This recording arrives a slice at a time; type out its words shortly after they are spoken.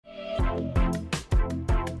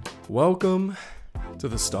Welcome to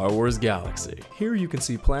the Star Wars galaxy. Here you can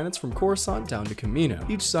see planets from Coruscant down to Kamino,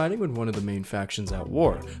 each siding with one of the main factions at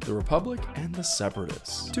war, the Republic and the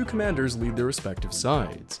Separatists. Two commanders lead their respective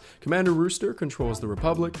sides. Commander Rooster controls the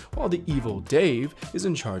Republic, while the evil Dave is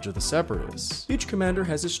in charge of the Separatists. Each commander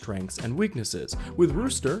has his strengths and weaknesses, with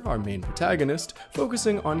Rooster, our main protagonist,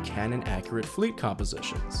 focusing on canon-accurate fleet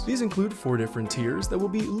compositions. These include 4 different tiers that will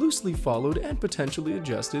be loosely followed and potentially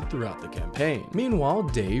adjusted throughout the campaign. Meanwhile,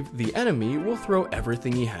 Dave, the enemy, will throw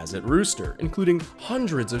everything he has at Rooster, including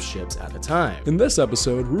hundreds of ships at a time. In this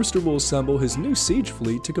episode, Rooster will assemble his new siege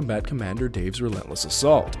fleet to combat Commander Dave's relentless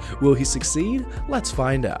assault. Will he succeed? Let's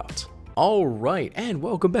find out. Alright, and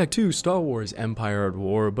welcome back to Star Wars Empire at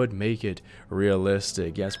War, but make it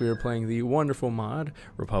realistic. Yes, we are playing the wonderful mod,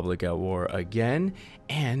 Republic at War again,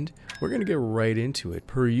 and we're gonna get right into it,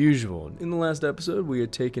 per usual. In the last episode, we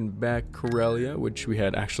had taken back Corellia, which we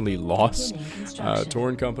had actually lost,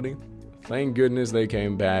 Torn Company. Thank goodness they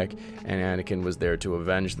came back, and Anakin was there to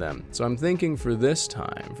avenge them. So I'm thinking for this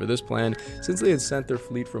time, for this plan, since they had sent their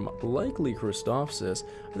fleet from likely Christophsis,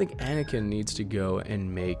 I think Anakin needs to go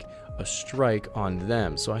and make a strike on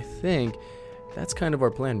them. So I think that's kind of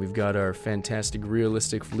our plan. We've got our fantastic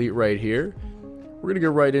realistic fleet right here. We're gonna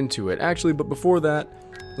get right into it. Actually, but before that,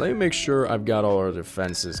 let me make sure I've got all our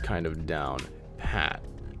defenses kind of down pat.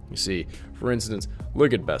 You see, for instance,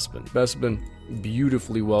 look at Bespin. Bespin,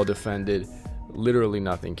 beautifully well defended. Literally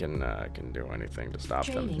nothing can do anything to stop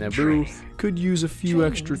them. Naboo could use a few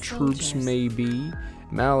extra troops, maybe.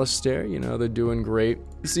 Malastare, you know, they're doing great.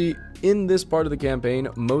 You see, in this part of the campaign,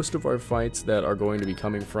 most of our fights that are going to be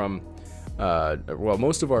coming from,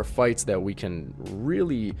 most of our fights that we can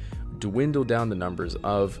really dwindle down the numbers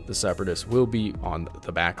of the Separatists will be on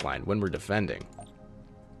the back line when we're defending.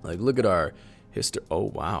 Like, look at our history.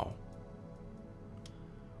 Oh, wow.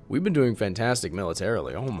 We've been doing fantastic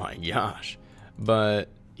militarily. Oh, my gosh. But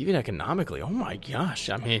even economically, oh, my gosh.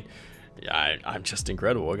 I mean, I'm just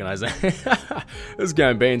incredible. What can I say? This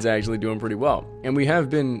campaign's actually doing pretty well. And we have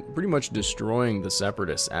been pretty much destroying the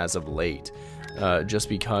Separatists as of late. Just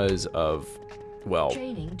because of, well,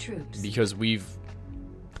 because we've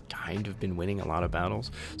kind of been winning a lot of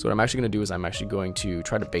battles. So what I'm actually going to do is I'm actually going to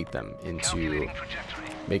try to bait them into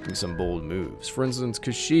making some bold moves. For instance,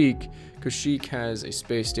 Kashyyyk has a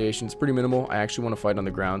space station. It's pretty minimal. I actually want to fight on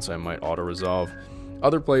the ground, so I might auto-resolve.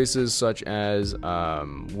 Other places such as,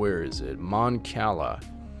 where is it? Mon Cala.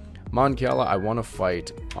 Mon Cala, I want to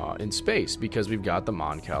fight in space because we've got the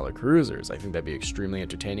Mon Cala cruisers. I think that'd be extremely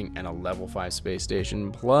entertaining, and a level 5 space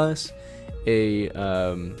station plus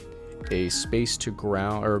a space to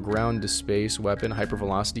ground or ground to space weapon,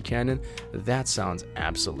 hypervelocity cannon. That sounds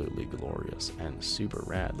absolutely glorious and super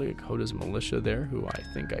rad. Look at Koda's militia there, who I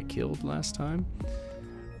think I killed last time.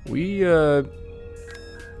 We've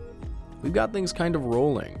got things kind of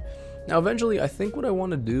rolling. Now, eventually, I think what I want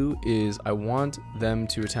to do is I want them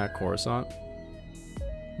to attack Coruscant.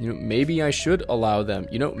 You know, maybe I should allow them.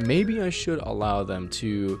 You know, maybe I should allow them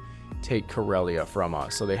to take Corellia from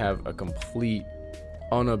us, so they have a complete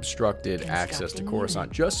unobstructed access to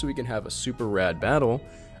Coruscant, just so we can have a super rad battle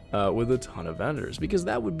with a ton of vendors, because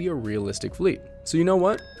that would be a realistic fleet. So you know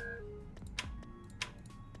what?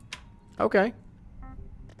 Okay,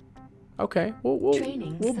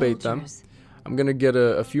 we'll bait them. I'm gonna get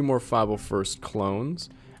a few more 501st clones,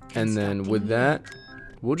 and then with that,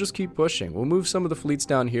 we'll just keep pushing. We'll move some of the fleets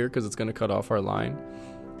down here because it's gonna cut off our line.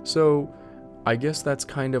 So I guess that's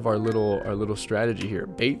kind of our little strategy here.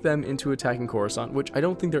 Bait them into attacking Coruscant, which I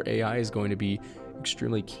don't think their AI is going to be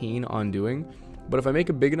extremely keen on doing. But if I make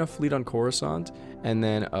a big enough fleet on Coruscant, and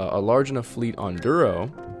then a large enough fleet on Duro,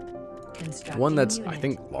 one that's, I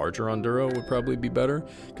think, larger on Duro would probably be better,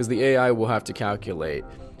 because the AI will have to calculate,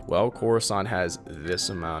 well, Coruscant has this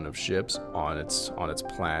amount of ships on its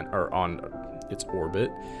plan, or on its orbit,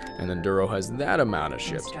 and then Duro has that amount of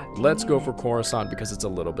ships. Let's go for Coruscant because it's a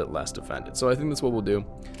little bit less defended. So I think that's what we'll do.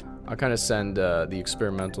 I'll kind of send the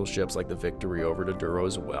experimental ships like the Victory over to Duro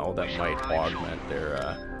as well. That might augment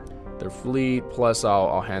their fleet. Plus,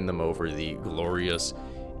 I'll hand them over the glorious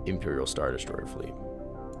Imperial Star Destroyer fleet.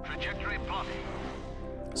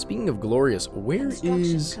 Speaking of glorious, where is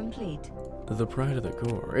the Pride of the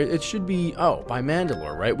Core? It should be, oh, by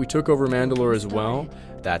Mandalore, right? We took over Mandalore as well.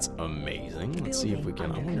 That's amazing. Let's see if we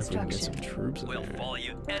can, I wonder if we can get some troops in there. We'll follow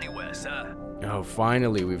you anywhere, sir. Oh,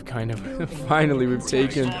 finally, we've kind of, finally, we've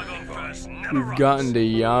gotten to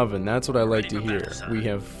Yavin. That's what I like to hear. We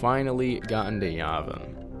have finally gotten to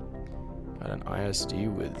Yavin. Got an ISD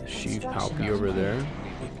with Sheev Palpy over there.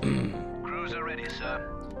 Cruiser ready, sir.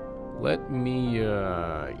 Let me,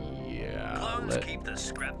 yeah. Keep the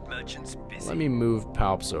scrap merchants busy. Let me move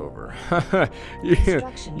Palps over.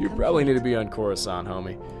 you probably need to be on Coruscant,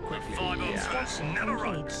 homie. I'm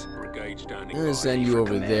gonna send you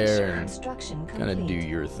over there and kind of do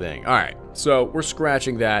your thing. Alright, so we're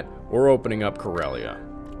scratching that. We're opening up Corellia.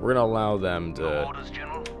 We're gonna allow them to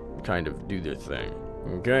kind of do their thing.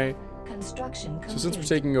 Okay? So since we're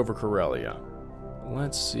taking over Corellia,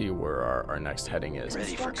 let's see where our next heading is.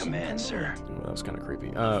 Ready for command, sir. Ooh, that was kind of creepy.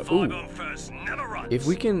 Ooh. If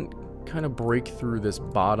we can kind of break through this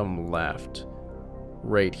bottom left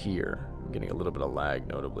right here. I'm getting a little bit of lag,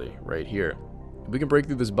 notably, right here. If we can break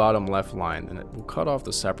through this bottom left line, then it will cut off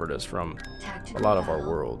the Separatists from a lot of our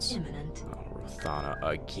worlds. Oh, Rothana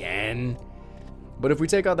again. But if we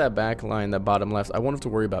take out that back line, that bottom left, I won't have to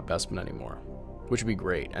worry about Bespin anymore, which would be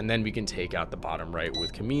great. And then we can take out the bottom right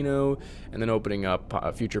with Camino, and then opening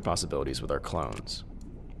up future possibilities with our clones.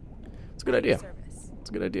 It's a good idea. It's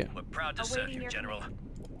a good idea. We're proud to serve you, General.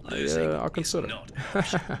 I'll consider.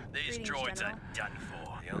 These droids are done for.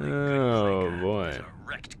 The only Oh boy. is a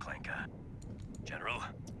wrecked clanker. General.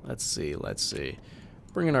 Let's see.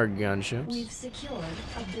 Bring in our gunships. We've secured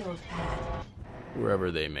a build pad.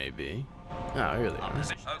 Wherever they may be. Oh, here they are.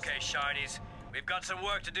 Okay, shinies. We've got some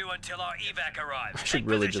work to do until our evac arrives. I should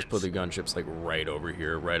really just put the gunships like right over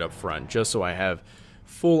here, right up front, just so I have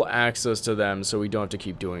full access to them, so we don't have to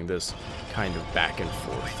keep doing this kind of back and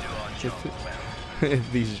forth.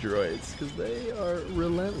 These droids, because they are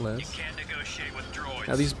relentless. You can't negotiate with droids.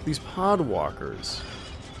 Now these pod walkers,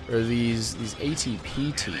 or these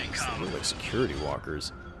ATPTs, they look like security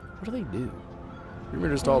walkers. What do they do?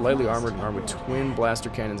 Remember, just all lightly armored and armed with twin blaster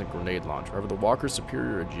cannons and grenade launcher. However, the walker's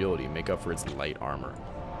superior agility make up for its light armor.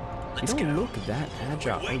 You don't look that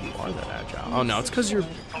agile. Oh, you are that agile. Oh no, it's because you're.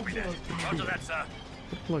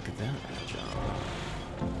 Look at that agile.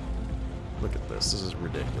 Look at this. This is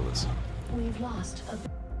ridiculous. We've lost a...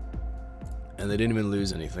 And they didn't even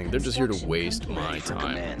lose anything. They're just here to waste my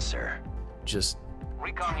time. Just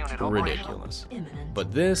ridiculous.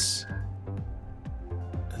 But this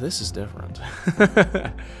is different.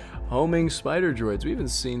 Homing spider droids. We haven't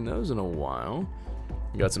seen those in a while.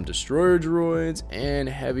 We got some destroyer droids and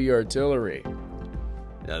heavy artillery.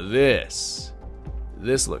 Now this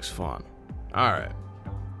looks fun. Alright.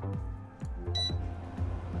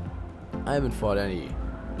 I haven't fought any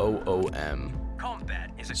OOM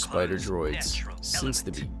spider droids since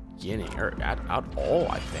the beginning, or at all,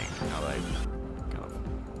 I think. Now that I kind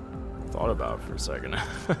of thought about it for a second.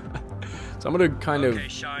 So I'm going to kind of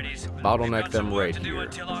bottleneck them right here.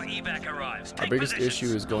 Our biggest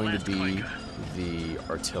issue is going to be the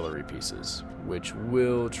artillery pieces, which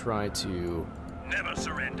will try to... Never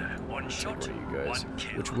surrender. One shot, you guys,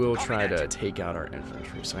 which will try to take out our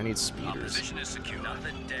infantry. So I need speeders.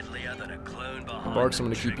 Barks, I'm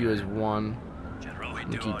going to keep you as 1. I'm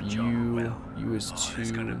going to keep you as 2.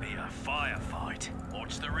 It's going to be a firefight.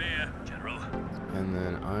 Watch the rear, General. And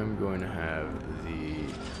then I'm going to have the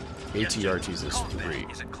ATRTs as 3.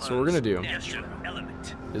 So what we're going to do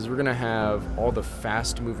is we're going to have all the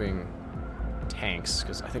fast-moving tanks,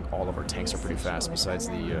 because I think all of our tanks are pretty fast besides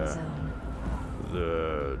the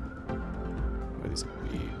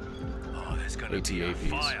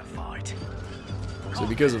ATAPs. So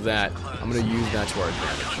because of that, I'm going to use that to our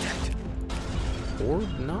advantage. Or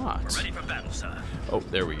not. Oh,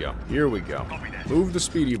 there we go. Here we go. Move the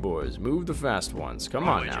speedy boys. Move the fast ones. Come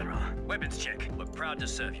on now. Weapons check. We're proud to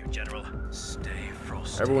serve you, General. Stay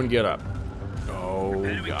frosty. Everyone get up. Oh,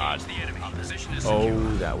 God. Oh,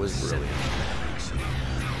 that was brilliant.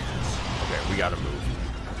 Okay, we gotta move.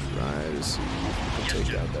 Try to see if we can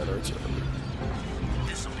take out that artillery.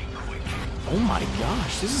 Oh my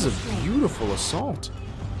gosh, this is a beautiful assault.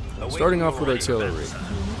 Starting off with artillery.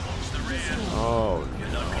 Oh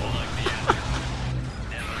no.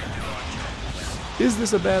 Is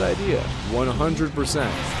this a bad idea?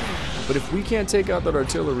 100%. But if we can't take out that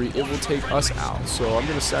artillery, it will take us out. So I'm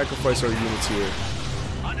going to sacrifice our units here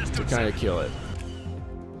to kind of kill it.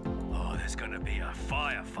 Oh, there's going to be a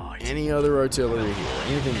firefight. Any other artillery here?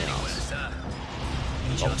 Anything else?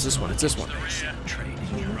 Oh, it's this one. It's this one.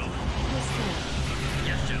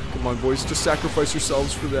 Come on, boys. Just sacrifice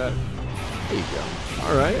yourselves for that. There you go.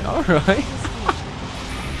 All right. All right.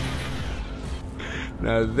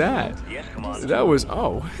 Now that was,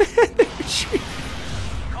 oh.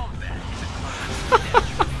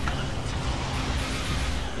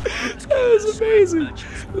 That was amazing.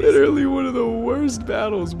 Literally one of the worst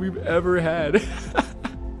battles we've ever had.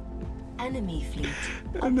 Enemy fleet.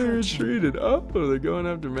 And they retreated. Oh, they're going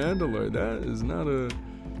after Mandalore. That is not a...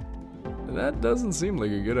 That doesn't seem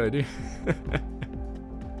like a good idea.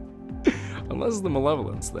 Unless the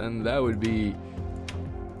Malevolence, then that'd be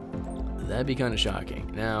kind of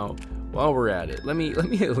shocking. Now, while we're at it, let me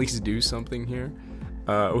at least do something here.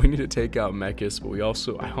 We need to take out Mechis, but I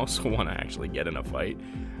also want to actually get in a fight.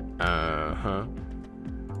 Plo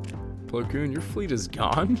Koon, your fleet is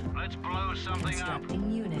gone. Let's blow something up.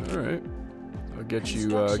 Unit. All right, I'll get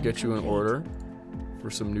you in order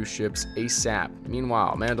for some new ships ASAP.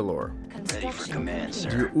 Meanwhile, Mandalore. Ready for command,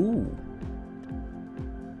 sir. Ooh,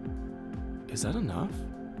 is that enough?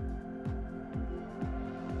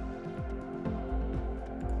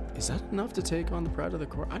 Is that enough to take on the Pride of the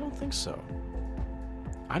Court? I don't think so.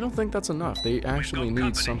 I don't think that's enough. They actually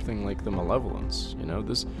need something like the Malevolence. You know,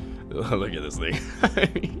 this. Look at this thing.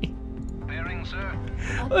 Bearing, sir.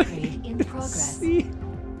 Upgrade in progress. See?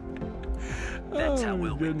 That's how Oh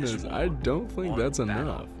we'll my win this goodness, war. I don't think One that's battle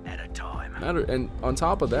enough. at a time. And on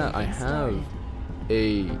top of that, I have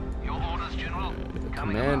a Your orders, General.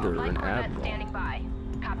 commander, Light an Corvette admiral. standing by.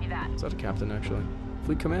 Copy that. Is that a captain actually?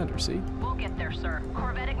 Fleet commander. See, We'll get there, sir.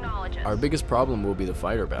 Corvette acknowledges. our biggest problem will be the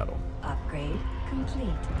fighter battle, Upgrade complete.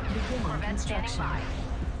 Beginning Corvette standing construction. by.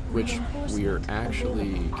 which we are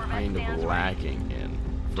actually kind of lacking in,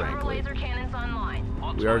 Turbo frankly. laser cannons online.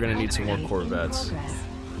 We are going to need some more Upgrade in Corvettes. progress.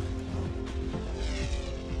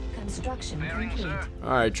 Construction Bearing, complete. sir. All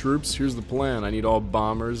right, troops. Here's the plan. I need all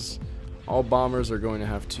bombers. All bombers are going to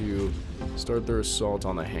have to start their assault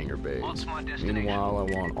on the hangar bays. What's my destination? Meanwhile, I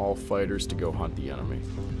want all fighters to go hunt the enemy.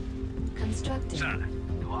 Constructing. Sir,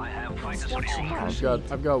 do I have fighters on Construction your orders?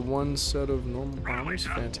 I've got one set of normal bombers.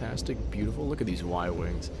 Fantastic, beautiful. Look at these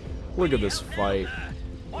Y-wings. Look at this fight.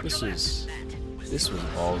 This was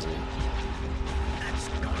ballsy.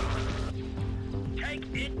 Take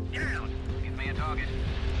it down. Give me a target.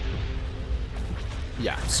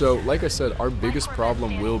 Yeah. So, like I said, our biggest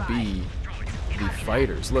problem will be the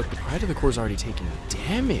fighters. Look, the Pride of the Core's already taking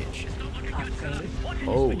damage. Upgrade.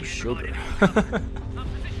 Oh, sugar.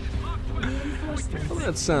 Reinforcements. Well,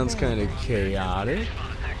 that sounds kind of chaotic.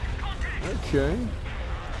 Okay.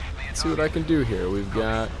 Let's see what I can do here. We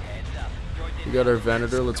got our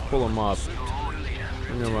Venator. Let's pull him up.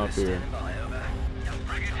 Bring him up here.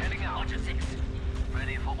 Frigate heading out.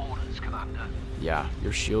 Ready for orders, Commander. Yeah,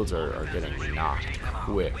 your shields are getting knocked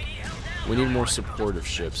quick. We need more supportive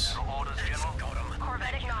ships. Orders, General.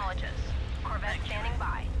 Corvette acknowledges. Corvette standing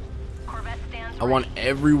by. Corvette stands I want ready.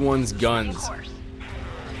 everyone's Stay guns course.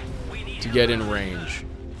 to get in range.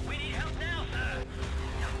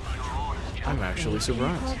 I'm actually Upgrade in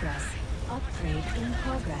surprised. progress. Upgrade in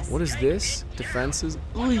progress. What is this? Defenses?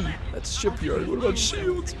 Ooh, that's shipyard. What about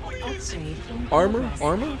shields? Please. Upgrade in Armor? progress.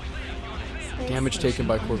 Armor? Space Damage taken station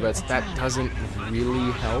by under corvettes. That attack. doesn't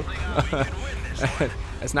really help.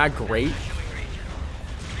 That's not great.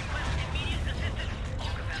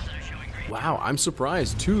 Wow, I'm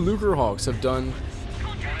surprised. 2 Lucrehawks have done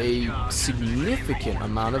a significant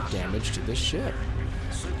amount of damage to this ship.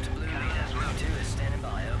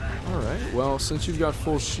 Alright, well, since you've got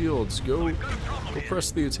full shields, go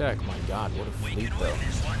press the attack. My god, what a fleet, though.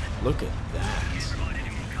 Look at that.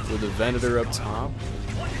 With the Venator up top.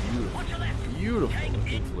 Beautiful, beautiful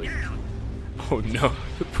looking fleet. Oh no,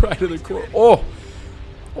 the Pride of the Core. Oh!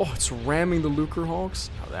 Oh, it's ramming the Lucrehawks.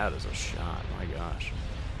 Now that is a shot, my gosh.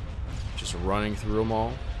 Just running through them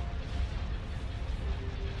all.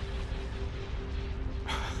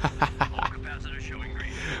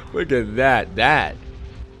 Look at that.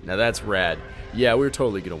 Now that's rad. Yeah, we're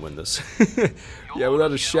totally gonna win this. Yeah,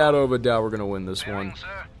 without a shadow of a doubt, we're gonna win this one.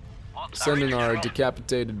 Sending our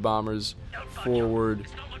decapitated bombers forward.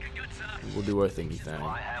 We'll do our thingy thing.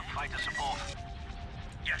 I have fighter support.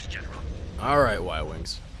 Yes, General. Alright,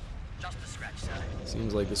 Y-Wings. Just a scratch, sir.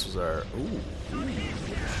 Seems like this was our... Ooh, what a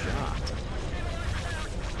shot.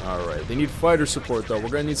 Alright, they need fighter support, though. We're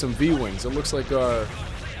gonna need some V-Wings. It looks like our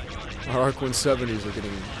Arc-170s are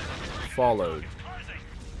getting followed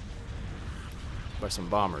by some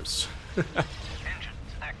bombers. Engines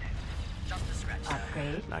active. Just a scratch, sir.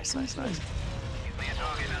 Upgrade. Nice. Give me a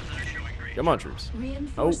target. Come on, troops. Oh,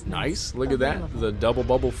 Reinforcements nice. Look at that. available. The double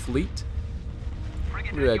bubble fleet.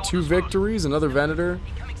 Frigate Look at that. 2 orders. victories, another Venator.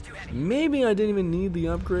 Maybe I didn't even need the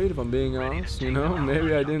upgrade, if I'm being honest. You know,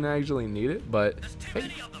 maybe I didn't actually need it. But,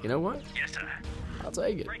 hey, you know what? Yes, sir. I'll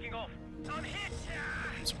take it. Breaking off. I'm hit.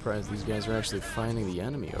 I'm surprised these guys are actually finding the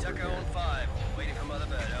enemy over here. 5. Waiting for Mother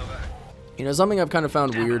Bird. Over. You know, something I've kind of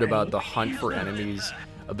found weird about the hunt for enemies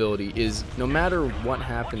ability is no matter what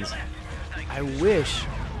happens, I wish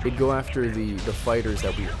it'd go after the fighters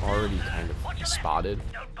that we already kind of spotted.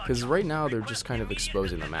 Because right now they're just kind of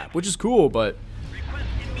exposing the map, which is cool, but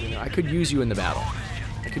you know, I could use you in the battle.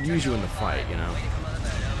 I could use you in the fight, you know.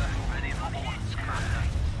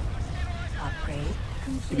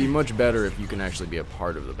 It'd be much better if you can actually be a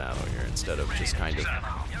part of the battle here instead of just kind of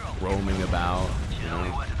roaming about, you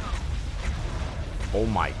know. Oh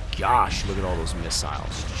my gosh, look at all those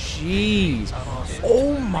missiles. Jeez.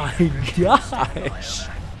 Oh my gosh.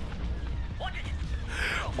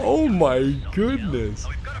 Oh my goodness.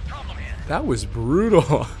 That was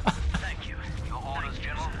brutal.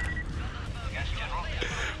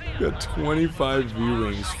 Got 25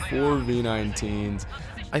 V-Wings, 4 V-19s.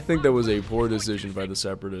 I think that was a poor decision by the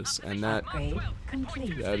Separatists, and that's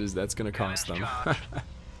gonna cost them.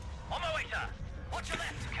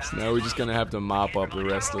 So now we're just gonna have to mop up the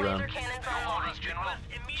rest of them.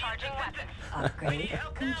 Upgrade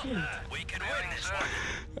complete.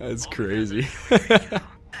 That's crazy.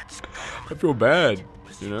 I feel bad,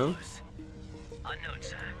 you know?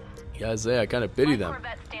 You gotta say, I kind of pity them.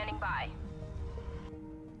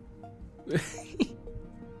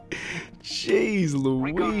 Jeez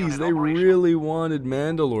Louise, they really wanted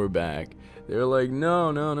Mandalore back. They're like,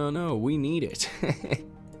 no, no, no, no, we need it.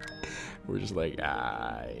 We're just like,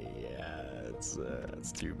 yeah, it's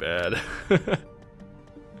too bad.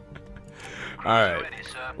 Alright,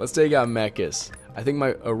 let's take out Mechas. I think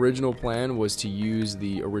my original plan was to use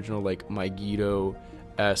the original, like,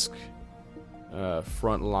 Megiddo-esque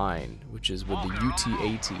front line, which is with the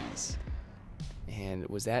UT-80s. And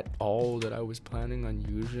was that all that I was planning on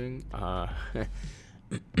using?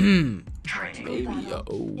 Maybe.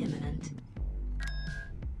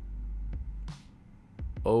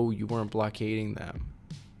 Oh, you weren't blockading them.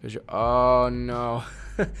 Oh no.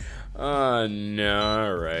 Oh no.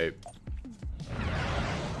 Alright.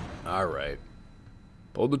 Alright.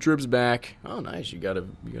 Pull the troops back. Oh nice, you got a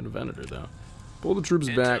Venator though. Pull the troops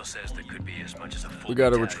back. We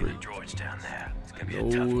gotta retreat.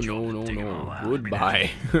 No.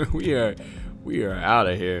 Goodbye. we are out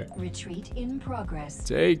of here. Retreat in progress.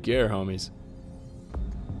 Take care, homies.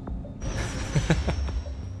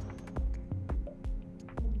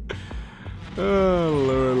 Oh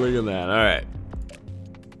Lord, look at that. Alright.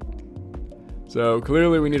 So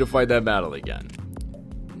clearly we need to fight that battle again.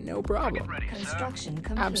 No problem. Construction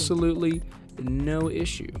complete. Absolutely no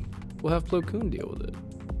issue. We'll have Plo Koon deal with it.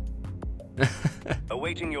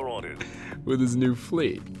 Awaiting your orders. With his new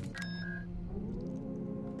fleet.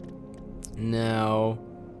 Now,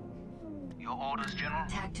 Your orders, General.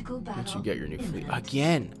 Tactical battle. once you get your new fleet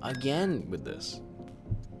imminent. again with this.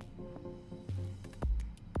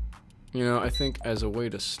 You know, I think as a way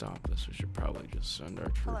to stop this, we should probably just send our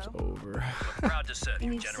troops over. Proud to serve you,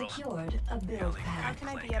 We've General. secured a build How pad. can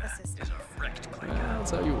I be of assistance? Is a wrecked clanker. I'll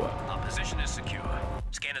tell you what. Our position is secure.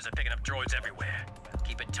 Scanners are picking up droids everywhere.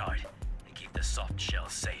 Keep it tight and keep the soft shell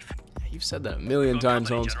safe. You've said that a million times,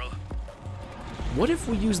 Holmes. General. What if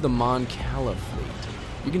we use the Mon Cala fleet?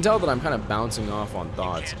 You can tell that I'm kind of bouncing off on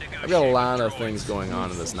thoughts. I've got a lot of things going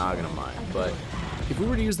on in this noggin of mine, but if we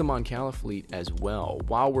were to use the Mon Cala fleet as well,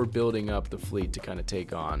 while we're building up the fleet to kind of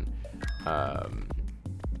take on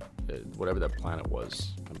whatever that planet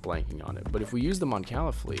was, I'm blanking on it. But if we use the Mon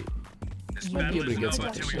Cala fleet, we might be able to get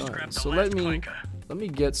something done. So let me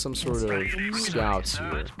get some sort of scouts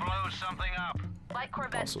here. Let's blow something up. Light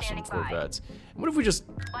Corvette Also some standing by. Corvettes. What if we just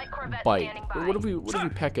Light Corvette bite? standing by. What if we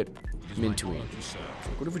peck at Mintuine?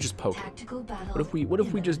 What if we just poke it? Tactical battle. What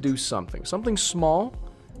if we just do something? Something small,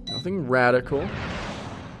 nothing radical,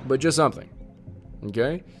 but just something.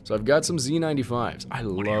 Okay? So I've got some Z95s. I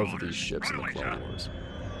love these ships in the Clone Wars.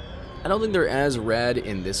 I don't think they're as rad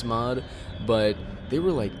in this mod, but they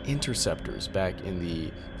were like interceptors back in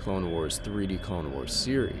the Clone Wars 3D Clone Wars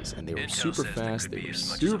series, and they were super fast, they were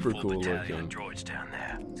super cool looking,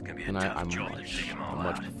 and I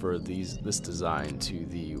much prefer this design to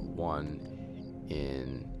the one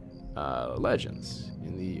in Legends,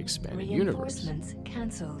 in the expanded universe. Reinforcements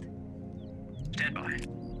cancelled. Stand by.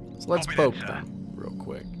 So let's poke them real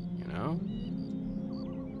quick, you know?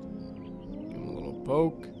 Give them a little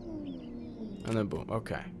poke, and then boom,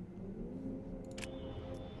 okay.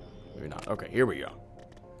 Maybe not. Okay, here we go.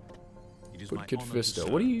 Put Kid Fisto.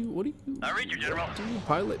 What do you I read you, General. do you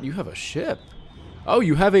pilot? You have a ship. Oh,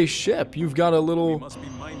 you have a ship. You've got a little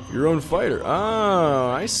your own fighter. Oh,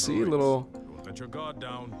 I see. Little. Let your guard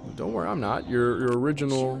down. Don't worry, I'm not. Your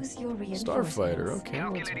original Choose your starfighter. reinforcements. Okay,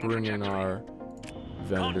 let's bring in our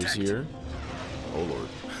vendors here. Oh lord.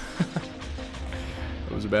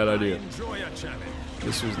 That was a bad idea. Enjoy your challenge.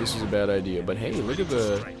 This was a bad idea. But hey, look at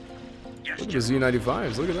the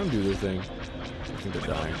Z95s. Look at them do their thing. I think they're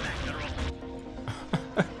dying.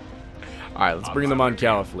 Alright, let's bring them on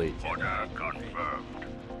Cala fleet. Order confirmed.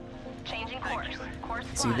 Changing course. Course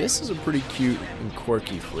See, flight. this is a pretty cute and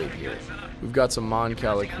quirky fleet here. We've got some Mon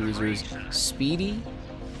Cala cruisers. Speedy.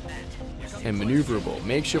 and maneuverable.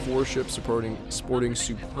 Makeshift warship sporting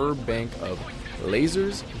superb bank of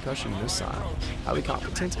lasers, concussion missile. Highly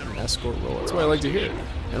competent in an escort role. That's what I like to hear.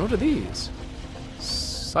 And what are these?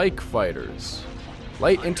 Psych fighters.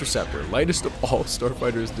 Light interceptor. Lightest of all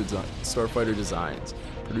starfighter designs.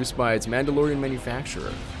 Produced by its Mandalorian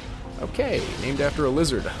manufacturer. Okay, named after a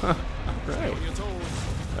lizard. Alright.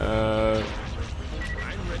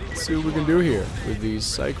 Let's see what we can do here with these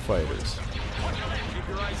psych fighters.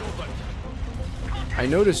 I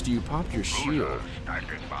noticed you popped your shield.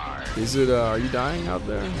 Is it, are you dying out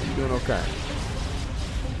there? Are you doing okay?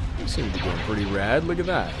 You seem to be doing pretty rad. Look at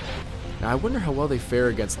that. Now, I wonder how well they fare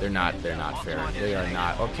against... They're not faring. They are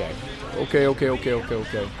not. Okay. Okay.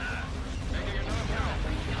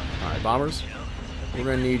 Alright, bombers. We're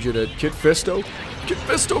gonna need you to... Kit Fisto.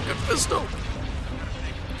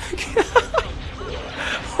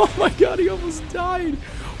 Oh my god, he almost died.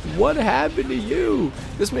 What happened to you?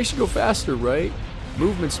 This makes you go faster, right?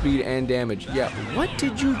 Movement speed and damage. Yeah, what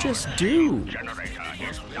did you just do?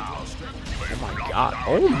 Oh my god.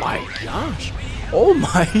 Oh my gosh. Oh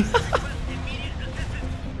my.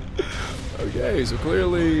 Okay, so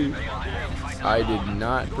clearly I did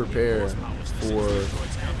not prepare for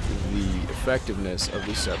the effectiveness of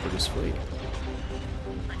the Separatist fleet.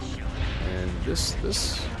 And this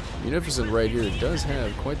Munificent right here does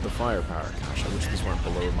have quite the firepower. Gosh, I wish these weren't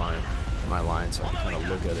below my line so I can kind of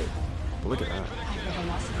look at it. But look at that.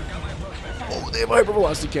 Oh, they have a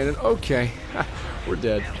hypervelocity cannon. Okay. We're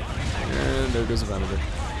dead. And there goes the Venator.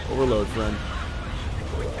 Overload, friend.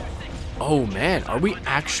 Oh, man. Are we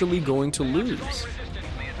actually going to lose?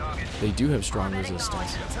 They do have strong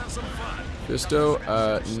resistance. Fisto,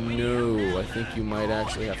 no. I think you might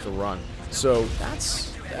actually have to run. So,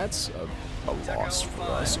 that's a loss for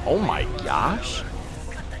us. Oh my gosh.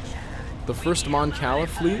 The first Mon Cala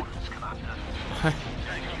fleet?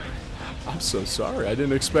 I'm so sorry. I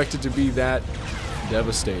didn't expect it to be that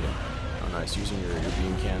devastating. Oh, nice. Using your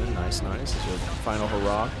beam cannon. Nice. It's your final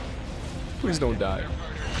hurrah. Please don't die.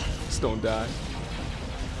 Just don't die.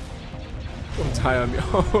 Don't die on me.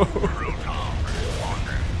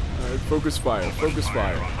 Alright, focus fire.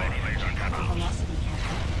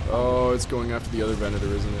 Oh, it's going after the other Venator,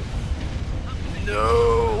 isn't it?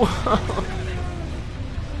 No!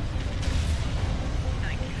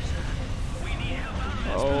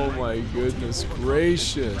 Oh my goodness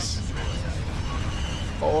gracious.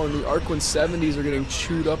 Oh, and the Arc 170s are getting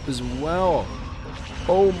chewed up as well.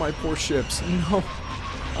 Oh, my poor ships. No.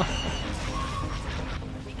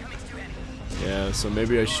 Yeah, so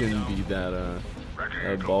maybe I shouldn't be that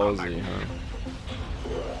ballsy, huh?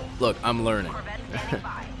 Look, I'm learning.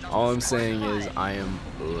 All I'm saying is I am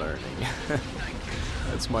learning.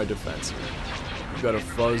 That's my defense here. We've got a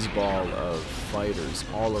fuzzball of fighters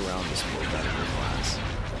all around this Venator class.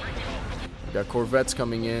 We've got Corvettes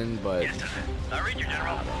coming in, but I don't know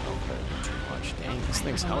if that'd be too much. Dang, this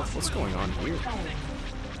thing's health. What's going on here?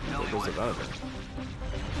 There goes the Venator.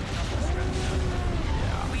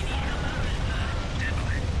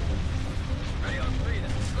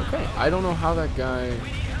 Yeah. Okay, I don't know how that guy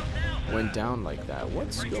went down like that.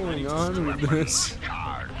 What's going on with this?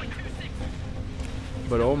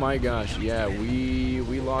 But oh my gosh, yeah, we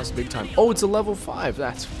lost big time. Oh, it's a level 5.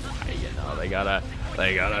 That's why, you know, they got a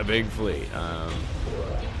big fleet. Yeah,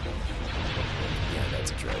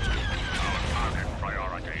 that's a tragedy.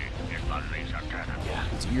 Yeah,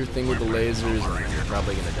 do your thing with the lasers, and then you're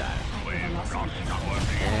probably gonna die.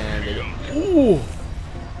 And they go, ooh!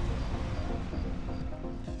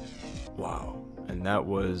 Wow, and that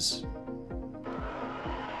was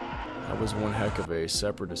one heck of a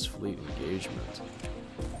Separatist fleet engagement.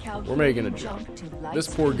 We're making a jump. This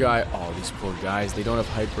poor guy. Oh, these poor guys. They don't have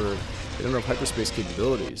hyperspace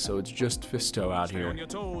capabilities, so it's just Fisto out here.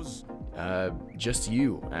 Just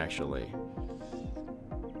you, actually.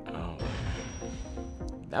 Oh,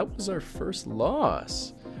 that was our first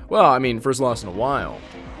loss. Well, I mean, first loss in a while,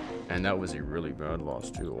 and that was a really bad loss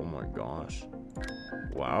too. Oh my gosh.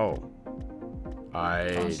 Wow.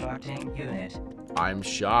 I'm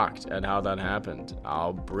shocked at how that happened.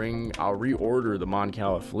 I'll reorder the Mon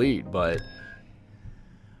Cala fleet, but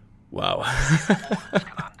wow.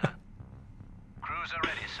 Crews are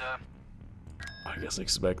ready, sir. I guess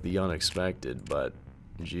expect the unexpected, but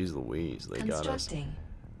geez Louise, they got us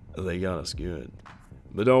good.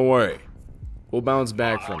 But don't worry, we'll bounce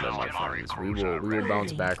back from them, my friends. We will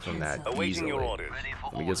bounce back from that easily.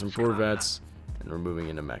 Let me get some Corvettes, and we're moving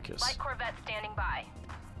into Mechas. Light Corvette standing by.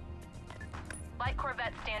 Light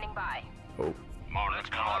Corvette standing by. Oh. Morning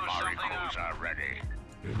calamari crews are ready.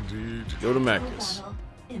 Indeed. Go to Mechas.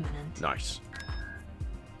 Nice.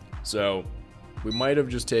 So, We might have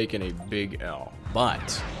just taken a big L,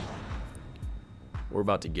 but we're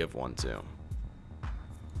about to give one too.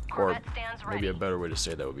 Or maybe a better way to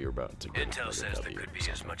say that would be we're about to give Intel says there could be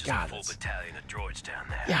as much as God, a full battalion of droids down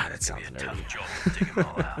there. Yeah, that sounds It'd be a nerdy. tough job to dig them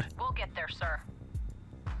all out. We'll get there, sir.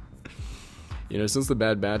 You know, since the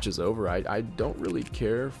Bad Batch is over, I don't really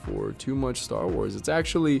care for too much Star Wars. It's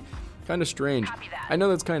actually kind of strange. Copy that. I know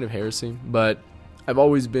that's kind of heresy, but I've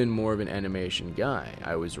always been more of an animation guy.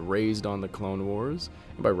 I was raised on the Clone Wars,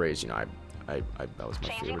 and by raised, you know, that was my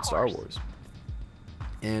Changing favorite Star course. Wars.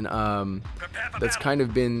 And that's kind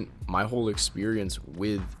of been my whole experience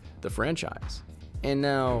with the franchise. And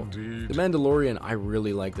now, Indeed. The Mandalorian, I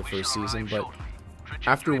really like the first season, but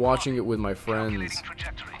after watching it with my friends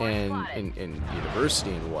and in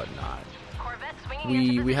university and whatnot, Corvette swinging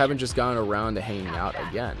into we haven't just gotten around to hanging out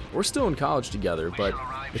again. We're still in college together, but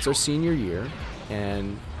it's our senior year,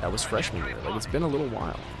 and that was freshman year. Like, it's been a little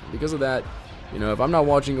while. Because of that, you know, if I'm not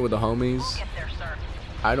watching it with the homies, Get there, sir.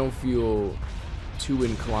 I don't feel too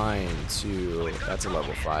inclined to. That's a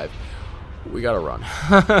level 5. We gotta run.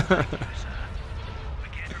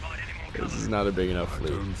 This is not a big enough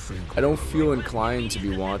fleet. I don't feel inclined to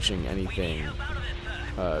be watching anything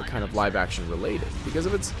kind of live action related, because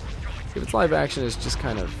if it's live action, it's just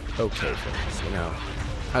kind of okay for me, you know.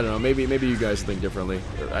 I don't know. Maybe you guys think differently.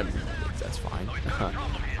 That's fine.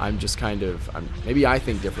 I'm just kind of. Maybe I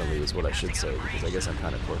think differently is what I should say, because I guess I'm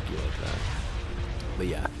kind of quirky like that. But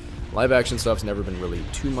yeah, live action stuff's never been really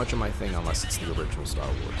too much of my thing unless it's the original Star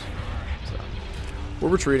Wars. So we're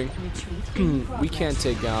retreating. We can't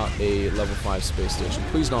take out a level 5 space station.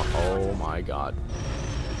 Please don't. Oh my god.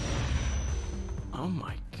 Oh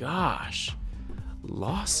my gosh.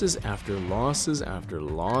 Losses after losses after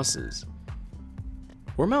losses.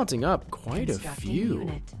 We're mounting up quite a few.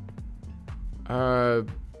 I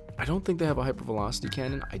don't think they have a hypervelocity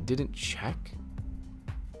cannon. I didn't check.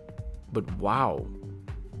 But wow.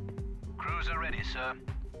 Cruiser ready, sir.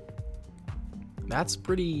 That's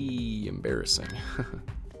pretty embarrassing.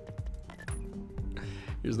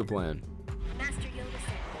 Here's the plan.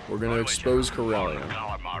 We're gonna expose Corellia.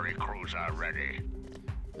 Calamari cruiser ready.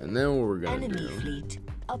 And then what we're gonna Enemy do. fleet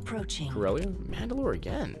approaching. Corellia? Mandalore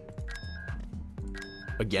again.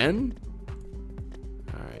 Again?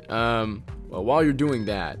 Alright. Well, while you're doing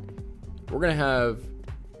that, we're gonna have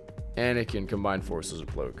Anakin combine forces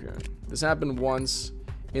with Plo Koon. This happened once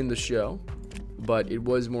in the show, but it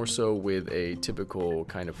was more so with a typical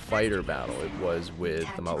kind of fighter battle. It was with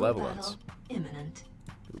the Malevolence. Imminent.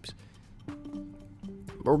 Oops.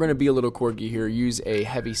 But we're going to be a little quirky here. Use a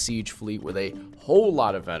heavy siege fleet with a whole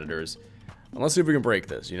lot of editors. And let's see if we can break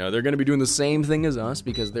this. You know, they're going to be doing the same thing as us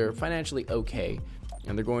because they're financially okay.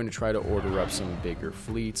 And they're going to try to order up some bigger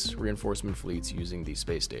fleets, reinforcement fleets, using the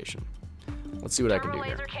space station. Let's see what I can do Turbo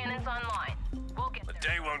here. laser cannons online. We'll get The there.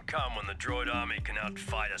 day won't come when the droid army can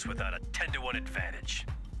outfight us without a 10-to-1 advantage.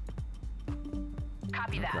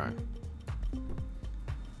 Copy that. Okay.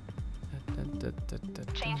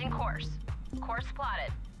 Changing course. Course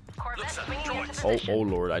plotted. Corvette Looks like swinging into droids. position. Oh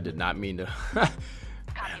Lord, I did not mean to. Copy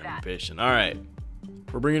that. Ambition. All right.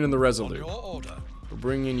 We're bringing in the Resolute. Your order. We're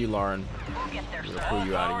bringing in you, Lauren. We'll get there, We're sir. gonna pull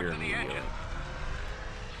you out of here immediately.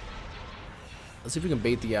 Let's see if we can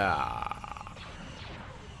bait the.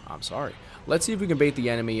 I'm sorry. Let's see if we can bait the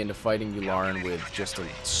enemy into fighting Yularen with just a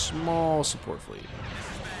small support fleet.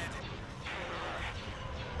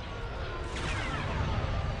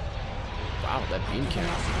 Wow, that beam cannon,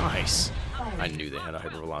 nice. I knew they had a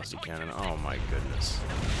hypervelocity cannon. Oh my goodness.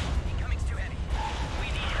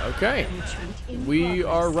 Okay, we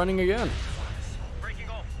are running again.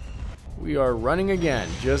 We are running again.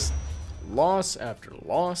 Just loss after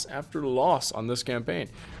loss after loss on this campaign,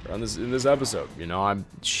 or on in this episode. You know,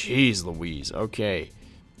 jeez Louise. Okay,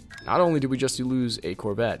 not only did we just lose a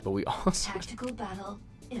Corvette, but we also Tactical battle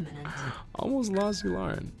imminent. almost lost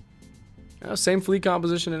Yularen. Same fleet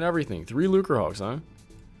composition and everything. 3 Lucrehawks, huh?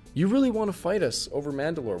 You really want to fight us over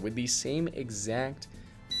Mandalore with the same exact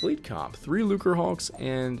fleet comp. 3 Lucrehawks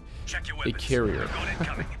and Check your a weapons. carrier. They're going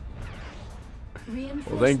incoming.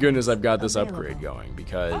 Well, thank goodness I've got this Available. upgrade going,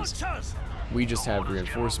 because we just have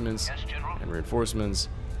reinforcements and reinforcements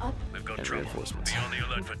We've got and trouble. reinforcements. Be on the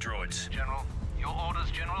alert for droids. General, your orders,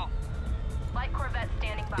 General. Light Corvette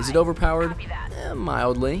standing by. Is it overpowered? Copy that. Yes,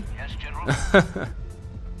 Mildly. General. Let's blow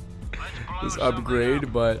This something upgrade,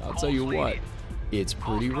 up. but I'll tell you Full what, speed. it's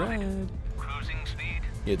pretty rad. Cruising speed.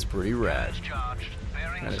 It's pretty rad. Charged.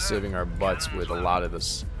 Bearing, Kind of sir. saving our butts Cannons with a lot of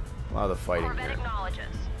this, the fighting Corvette here.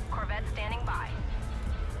 acknowledges. Corvette standing by.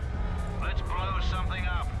 Let's blow something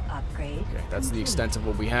up. Upgrade. Okay, that's the extent of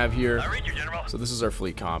what we have here. I read you, General. So this is our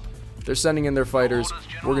fleet comp. They're sending in their fighters.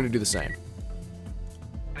 We're gonna do the same.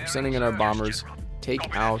 We're sending in our bombers.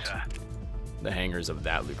 Take out the hangars of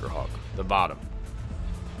that Lucrehawk. The bottom.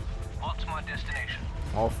 What's my destination?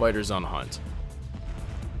 All fighters on hunt.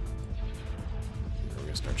 We're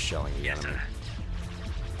gonna start shelling the enemy.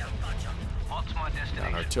 What's my Got destination?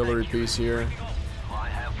 an artillery piece here. I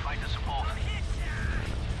have fighter support.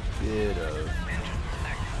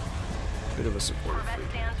 Bit of a supportive Corvette fleet.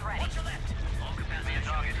 stands ready. Be a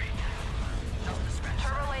target.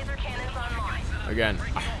 Turbo laser cannons online. Again,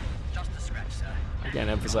 I can't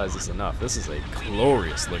emphasize this enough. This is a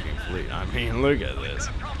glorious looking fleet. I mean, look at this.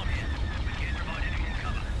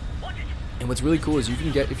 And what's really cool is you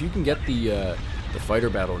can get, if you can get the fighter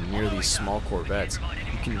battle near these small corvettes,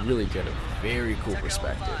 you can really get a very cool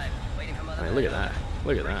perspective. I mean, look at that.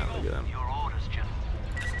 Look at that. Look at them. Your orders, General.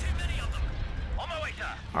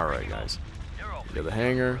 All right, guys. You got the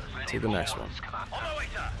hangar. Take the next one.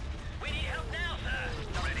 Ready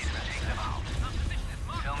to take them out.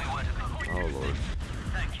 Tell me where to go. Oh lord.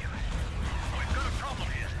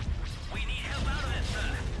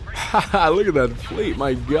 Haha, look at that fleet.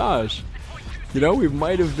 My gosh. You know, we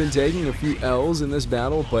might have been taking a few L's in this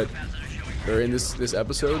battle, but or in this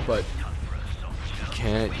episode, but you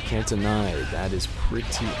can't deny that is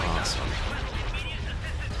pretty awesome.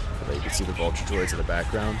 You can see the vulture droids in the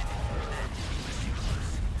background.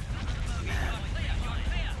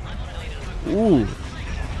 Ooh.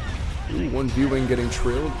 Ooh, one V-wing getting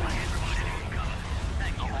trailed.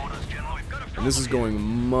 And this is going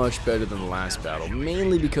much better than the last battle,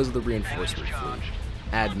 mainly because of the reinforcement fleet.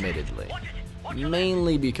 Admittedly.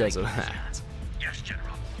 Mainly because of that.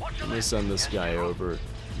 Let me send this guy over.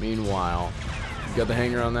 Meanwhile, you've got the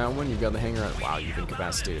hangar on that one, you've got the hangar on... Wow, you've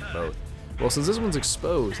incapacitated both. Well, since this one's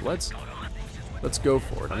exposed, let's go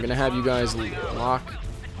for it. I'm gonna have you guys lock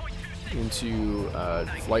into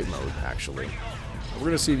flight mode, actually. We're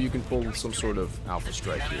gonna see if you can pull some sort of alpha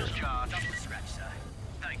strike here.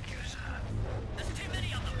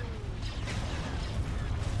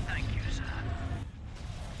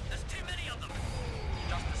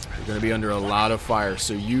 You're gonna be under a lot of fire,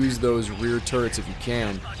 so use those rear turrets if you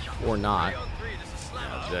can, or not.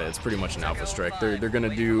 It's pretty much an alpha strike. They're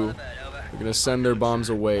gonna send their bombs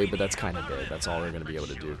away, but that's kind of it. That's all they're gonna be able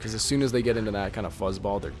to do. Because as soon as they get into that kind of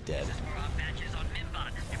fuzzball, they're dead.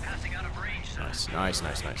 Nice. Alright,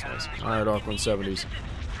 Arc 170s.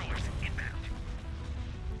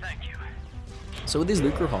 So with these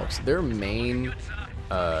Lucrehawks, their main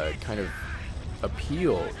kind of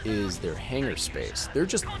appeal is their hangar space. They're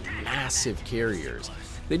just massive carriers.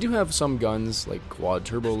 They do have some guns like quad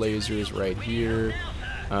turbo lasers right here,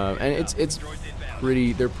 and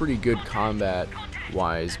they're pretty good combat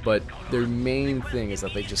wise, but their main thing is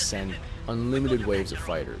that they just send unlimited waves of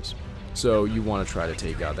fighters. So you want to try to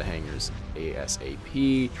take out the hangars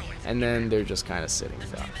ASAP, and then they're just kind of sitting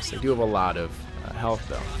ducks. They do have a lot of health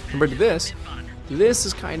though. Compared to this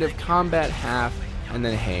is kind of combat half and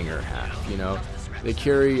then hangar half, you know. They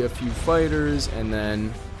carry a few fighters, and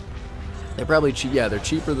then they're probably cheap. Yeah, they're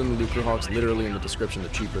cheaper than the Lucrehawks. Literally in the description,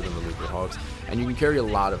 they're cheaper than the Lucrehawks, and you can carry a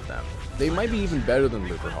lot of them. They might be even better than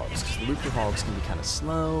the Lucrehawks, because the Lucrehawks can be kind of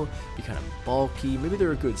slow, be kind of bulky. Maybe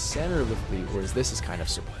they're a good center of the fleet, whereas this is kind of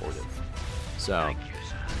supportive. So,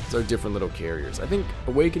 these are different little carriers. I think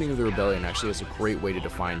Awakening of the Rebellion actually has a great way to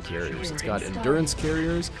define carriers. It's got endurance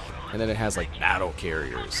carriers, and then it has like battle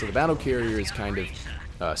carriers. So the battle carriers kind of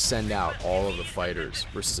send out all of the fighters,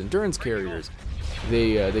 versus endurance carriers,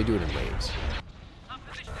 they do it in waves.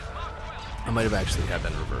 I might have actually had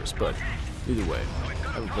that in reverse, but either way,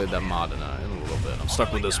 I haven't played that mod in a little bit. I'm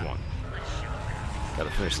stuck with this one.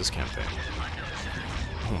 Gotta finish this campaign.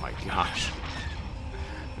 Oh my gosh.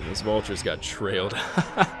 And this vultures got trailed.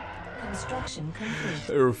 Construction complete.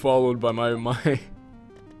 They were followed by my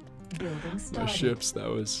Building started. ships. That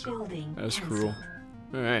was Building cruel. cancelled.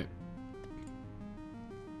 Alright.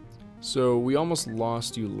 So we almost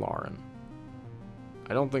lost you, Lauren.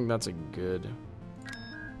 I don't think that's a good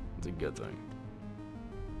thing.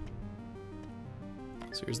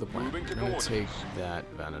 So here's the plan. We're gonna take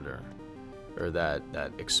that Venator, or that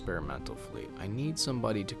experimental fleet. I need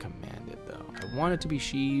somebody to command it though. I want it to be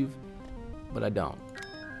Sheev, but I don't.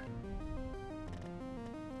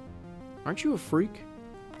 Aren't you a freak?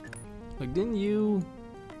 Like, didn't you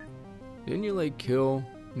like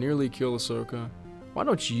nearly kill Ahsoka? Why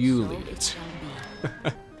don't you lead it?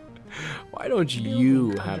 Why don't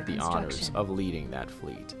you have the honors of leading that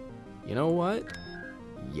fleet? You know what?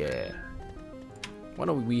 Yeah. Why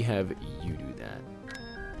don't we have you do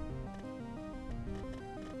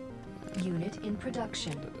that? Unit in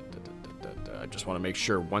production. I just want to make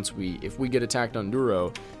sure if we get attacked on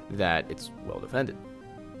Duro, that it's well defended.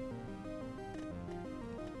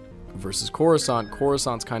 versus Coruscant.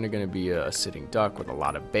 Coruscant's kind of going to be a sitting duck with a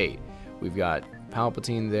lot of bait. We've got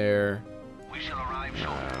Palpatine there, We shall arrive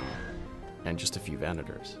shortly. and just a few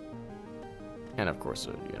Venators. And of course,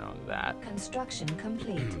 you know, that. Construction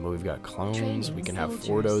complete. But we've got clones. Training We can have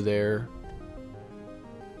soldiers. Fordo there.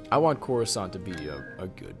 I want Coruscant to be a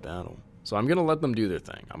good battle. So I'm going to let them do their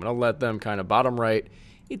thing. I'm going to let them kind of bottom right.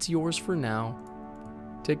 It's yours for now.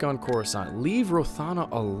 Take on Coruscant. Leave Rothana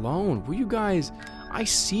alone. Will you guys... I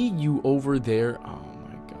see you over there. Oh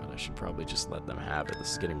my god, I should probably just let them have it.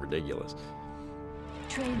 This is getting ridiculous.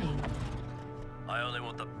 Training. I only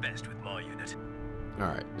want the best with my unit.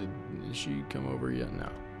 Alright, did she come over yet? No.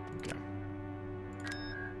 Okay.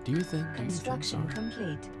 Do you think... Construction Sorry.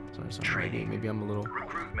 complete. Sorry. Maybe I'm a little...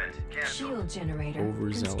 Recruitment cancelled. Shield generator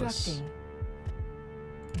Overzealous. constructing.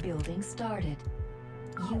 Building started.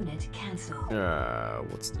 Unit cancelled.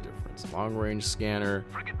 What's the difference? Long range scanner.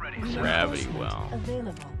 Frigate ready, sir. Gravity Reinforcement well.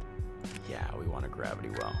 Available. Yeah, we want a gravity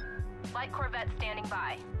well. Light Corvette standing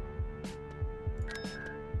by.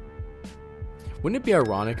 Wouldn't it be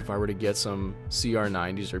ironic if I were to get some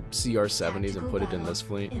CR-90s or CR-70s and put it in this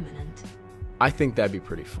fleet? Imminent. I think that'd be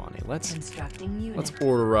pretty funny. Let's Constructing unit.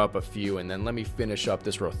 order up a few and then let me finish up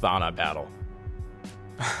this Rothana battle.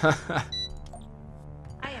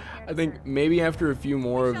 I think maybe after a few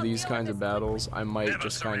more of these kinds of battles, I might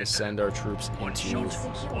just kind of send our troops into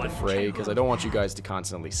the fray, because I don't want you guys to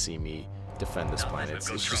constantly see me defend this planet. It's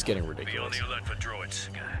just getting Be on ridiculous. the alert for droids.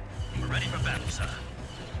 We're ready for battle, sir.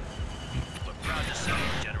 We're proud to serve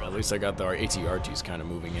you, General. At least I got our ATRTs kind of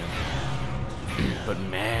moving in. But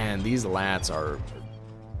man, these lats are...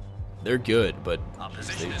 They're good, but Our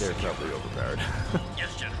position is they're secure. probably overpowered.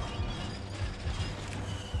 Yes, General.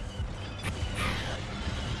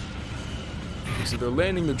 So they're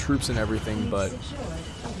landing the troops and everything, but Secured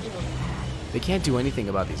a build pad. they can't do anything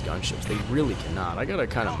about these gunships. They really cannot. I gotta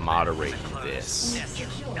kind of moderate this.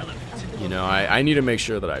 Secured a build You know, I need to make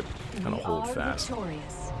sure that I kind of We hold are fast.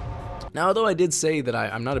 victorious. Now, although I did say that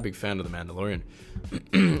I'm not a big fan of The Mandalorian,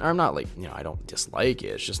 I'm not like, you know, I don't dislike it.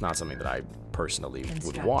 It's just not something that I personally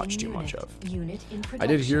would watch too much of. Unit in production. I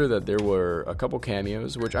did hear that there were a couple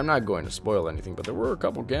cameos, which I'm not going to spoil anything, but there were a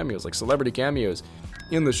couple cameos, like celebrity cameos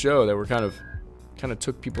in the show that were kind of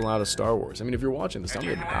took people out of Star Wars. I mean, if you're watching this, tell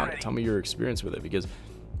me about it. Tell me your experience with it, because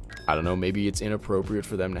I don't know, maybe it's inappropriate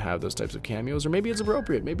for them to have those types of cameos, or maybe it's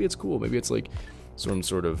appropriate, maybe it's cool, maybe it's like some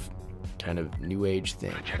sort of kind of new age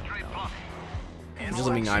thing. Trajectory plotted. Which is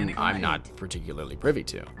something I'm not particularly privy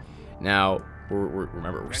to. Now,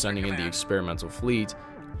 remember, we're sending in the experimental fleet,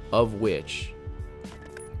 of which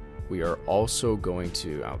we are also going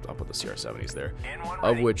to, I'll put the CR-70s there,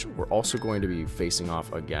 of which we're also going to be facing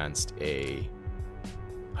off against a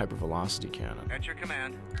hypervelocity cannon. At your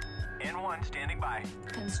command. N1 standing by.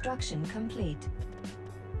 Construction complete.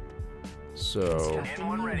 So Constructing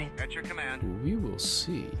N1 ready. unit. At your command. we will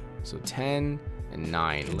see. So 10 and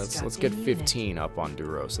 9. Let's get 15 up on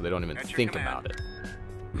Duro so they don't even At your think command. about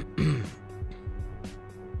it.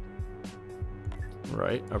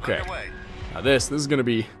 Right? Okay. Underway. Now this is gonna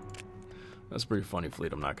be, that's a pretty funny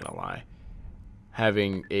fleet, I'm not gonna lie.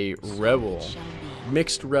 Having a rebel,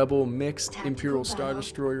 mixed Imperial Star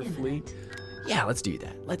Destroyer fleet. Yeah, let's do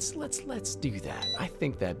that. Let's do that. I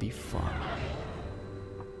think that'd be fun.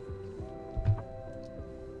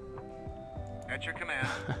 At your command.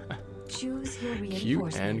 Choose your Cute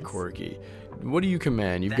reinforcements. and quirky. What do you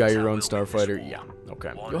command? You've got That's your how own we'll starfighter? Yeah,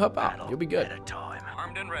 okay. You'll help out. You'll be good. At a time.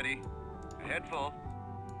 Armed and ready. Head full.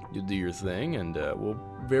 You'll do your thing, and we'll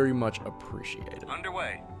very much appreciate it.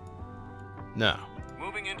 Underway. Now,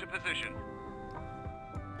 Moving into position.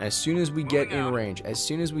 as soon as we get Moving in out. range, as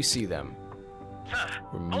soon as we see them, Sir,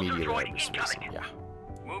 we're ultra immediately droid hyperspace. incoming. Yeah.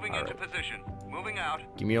 Moving into position. Moving out.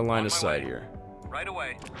 Give me a line On of my sight way. here. Right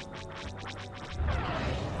away.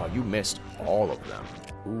 Oh, you missed all of them.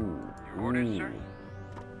 Ooh. Your orders, sir?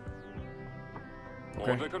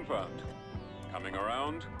 Okay. Order confirmed. Coming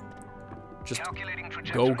around. Just Calculating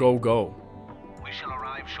trajectory. go. We shall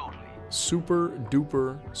arrive shortly. Super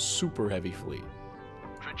duper super heavy fleet.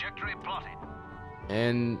 Trajectory plotted.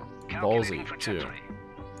 And Calculating ballsy too. trajectory.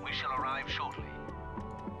 We shall arrive shortly.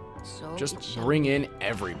 So it Just shall bring be. in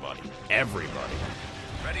everybody. Everybody.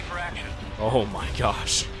 Ready for action. Oh my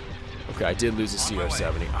gosh. Okay, I did lose a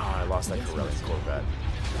CR-70. Ah, I lost that Corellian Corvette.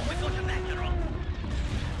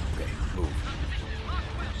 Okay, move.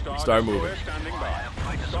 Start moving. Destroyer standing by.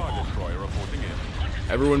 Star Destroyer reporting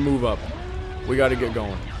in. Everyone move up. We gotta get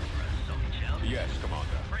going. Yes, Commander.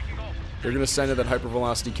 They're gonna send in that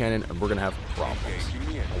hypervelocity cannon, and we're gonna have problems.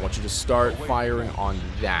 Engaging the I enemy. want you to start firing on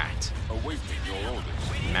that Awaiting your orders.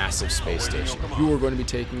 massive space station. You are going to be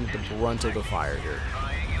taking the brunt of the fire here.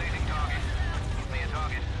 Triangulating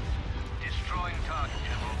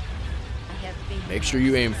Make sure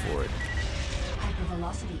you aim for it.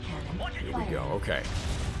 Hypervelocity cannon. Here we go. Okay.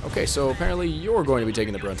 Okay, so apparently you're going to be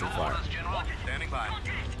taking the brunt of the fire. Standing by.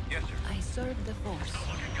 Yes, sir. I serve the force.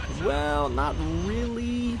 Well, not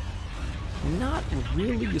really. Not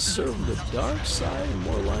really. You serve the dark side,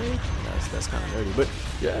 more like. That's kind of nerdy, but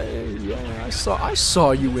yeah. I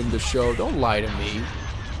saw you in the show. Don't lie to me.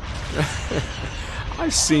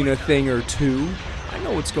 I've seen a thing or two. I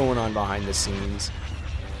know what's going on behind the scenes.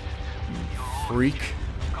 You freak.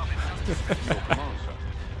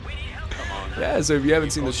 Yeah, so if you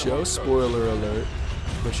haven't seen the show, spoiler alert,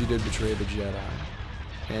 but she did betray the Jedi.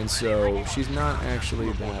 And so she's not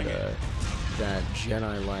actually that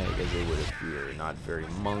Jedi-like as it would appear, not very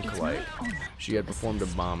monk-like. She had performed a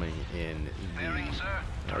bombing in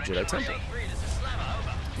the Jedi Temple.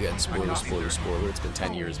 Again, spoiler, it's been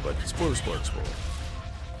 10 years, but spoiler.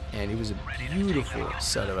 And it was a beautiful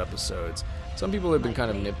set of episodes. Some people have been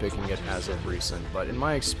kind of nitpicking it as of recent, but in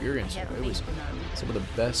my experience, you know, it was some of the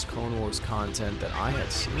best Clone Wars content that I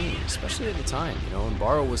had seen, especially at the time, you know, and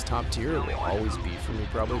Barrow was top tier, will always be for me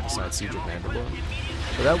probably, besides Siege of Mandalore.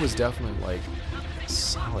 But that was definitely, like,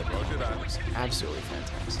 solid. It was absolutely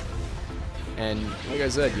fantastic. And like I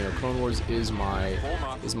said, you know, Clone Wars is my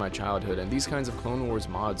childhood, and these kinds of Clone Wars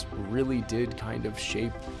mods really did kind of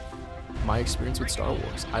shape my experience with Star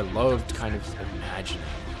Wars. I loved kind of imagining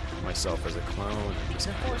myself as a clone and just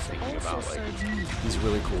kind of thinking about like these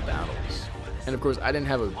really cool battles. And of course, I didn't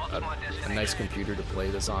have a nice computer to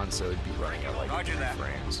play this on, so it'd be running at like 3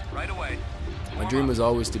 frames. Right away. My dream was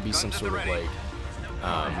always to be some sort of like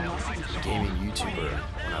gaming YouTuber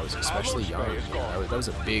when I was especially young. That was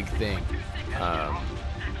a big thing.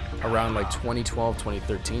 Around like 2012,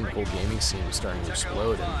 2013, the whole gaming scene was starting to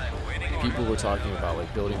explode, and people were talking about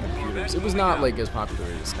like building computers. It was not like as popular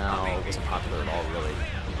as it is now. It wasn't popular at all, really.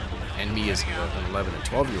 And me as an 11 and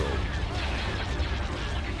 12-year-old,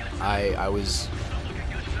 I was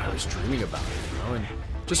dreaming about it, you know. And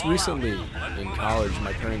just recently in college,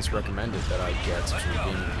 my parents recommended that I get a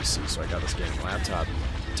gaming PC, so I got this gaming laptop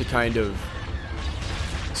to kind of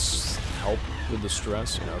help with the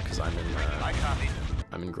stress, you know, because I'm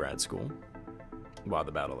in grad school. Wow,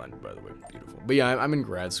 the battle ended, by the way. Beautiful. But yeah, I'm in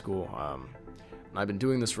grad school. I've been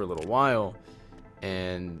doing this for a little while,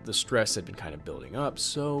 and the stress had been kind of building up,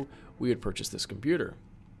 so we had purchased this computer.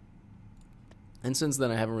 And since then,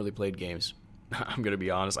 I haven't really played games. I'm going to be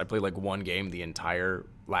honest. I played like one game the entire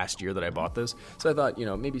last year that I bought this. So I thought, you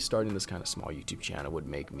know, maybe starting this kind of small YouTube channel would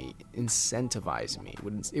make me incentivize me.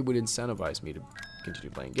 It would incentivize me to continue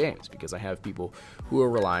playing games, because I have people who are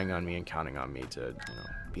relying on me and counting on me to, you know,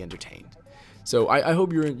 be entertained. So I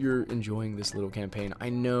hope you're enjoying this little campaign. I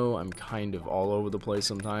know I'm kind of all over the place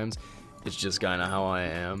sometimes. It's just kind of how I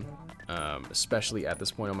am, especially at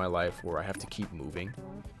this point in my life where I have to keep moving.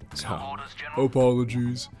 So,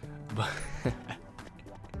 apologies. But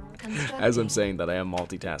as I'm saying that, I am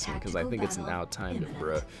multitasking because I think it's now time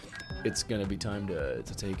to, it's gonna be time to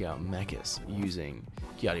take out mechas using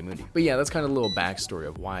Ki-Adi-Mundi. But yeah, that's kind of a little backstory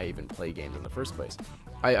of why I even play games in the first place.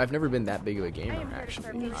 I've never been that big of a gamer,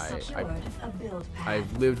 actually.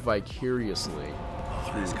 I've lived vicariously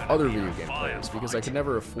through other video game players because I could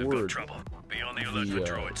never afford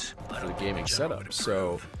the gaming setup.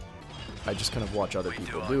 So I just kind of watch other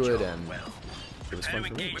people do it, and it was fun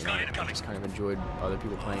for me. You know, I just kind of enjoyed other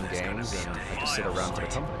people playing games, and I just sit around for the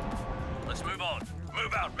company. Let's move on.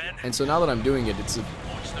 Move out, men. And so now that I'm doing it, it's a new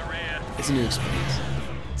experience. It's a good time.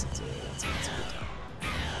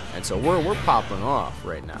 And so we're popping off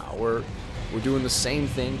right now. We're doing the same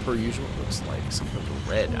thing per usual. It looks like something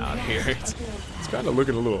red out here. It's kind of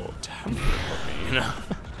looking a little temperate looking, you know.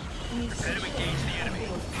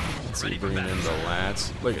 Let's see, bringing in the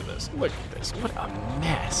lats. Look at this. Look at this. What a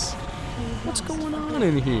mess. What's going on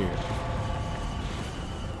in here?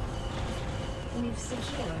 We've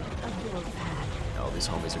secured a build pad. Oh, these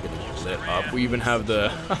homies are getting lit up. We even have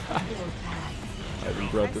the... I even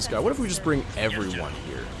brought this guy. What if we just bring everyone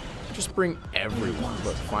here? Just bring everyone.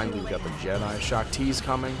 Look, finally we got the Jedi. Shakti's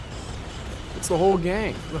coming. It's the whole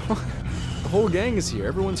gang. The whole gang is here.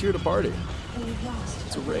 Everyone's here to party.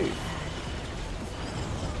 It's a raid.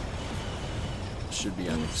 Should be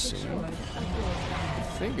ending soon. I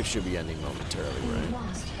think it should be ending momentarily, right?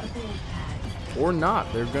 Or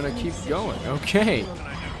not. They're gonna keep going. Okay.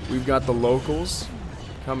 We've got the locals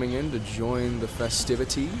coming in to join the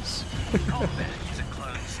festivities.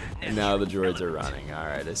 And now the droids are running.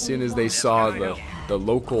 Alright, as soon as they saw the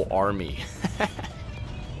local army.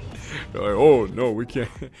 They're like, oh no, we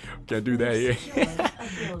can't do that here.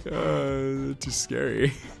 Too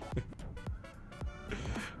scary.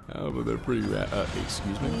 Oh, but they're pretty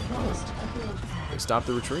excuse me. Oh, they stopped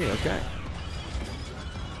the retreat, okay.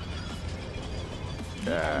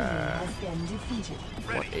 The enemy has been defeated.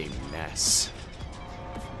 What a mess.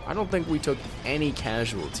 I don't think we took any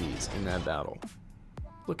casualties in that battle.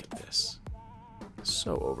 Look at this.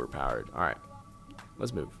 So overpowered. Alright.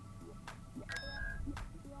 Let's move.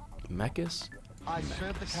 Mechas? I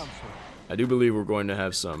serve the council. I do believe we're going to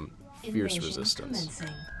have some fierce Invasion resistance. commencing.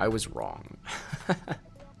 I was wrong.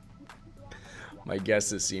 My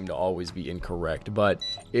guesses seem to always be incorrect, but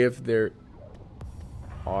if there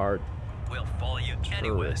are We'll follow you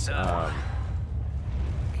anywhere, turrets, sir.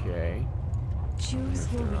 Choose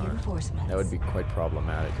okay, your there are. reinforcements. That would be quite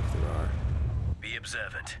problematic if there are. Be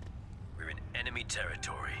observant. We're in enemy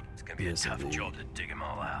territory. It's gonna be Yes, a tough indeed. job to dig them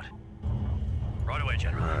all out. Right away,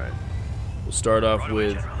 General. Alright. We'll start off Right away,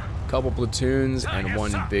 with General. a couple platoons and Yes,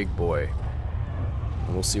 one sir. big boy.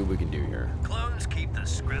 And we'll see what we can do here. Clones keep the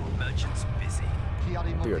scrap merchants busy. The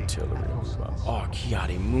artillery will move up. Oh,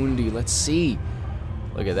 Kiadi Mundi, let's see.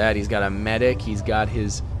 Look at that. He's got a medic. He's got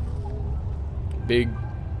his big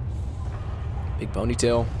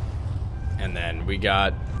ponytail. And then we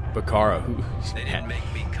got Bakara, who They didn't make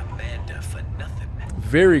me commander for nothing.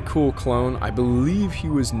 very cool clone. I believe he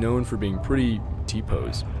was known for being pretty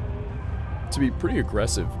T-pose. To be pretty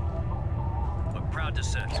aggressive. We're proud to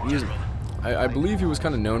serve you, He is- General. I believe he was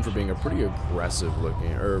kind of known for being a pretty aggressive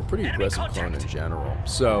looking, or pretty aggressive clone in general.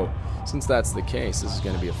 So, since that's the case, this is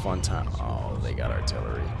going to be a fun time. Oh, they got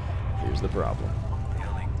artillery. Here's the problem. The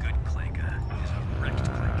only good clinker is a wrecked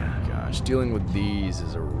clinker. Gosh, dealing with these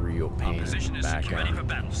is a real Our pain in position the is back ready for end.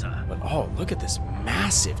 battle, sir. But oh, look at this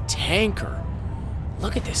massive tanker.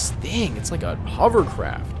 Look at this thing. It's like a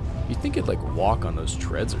hovercraft. You'd think it'd like walk on those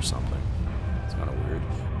treads or something. It's kind of weird.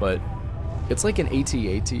 But it's like an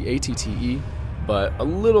ATTE, but a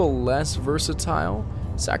little less versatile,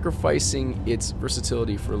 sacrificing its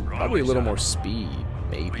versatility for probably a little more speed,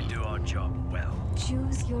 maybe. We do our job well.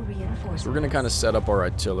 Choose your reinforcements. So we're gonna kind of set up our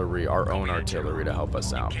artillery, our own artillery, to help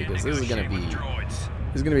us out, because this is gonna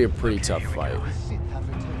be a pretty tough fight. The Sith have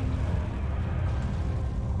returned.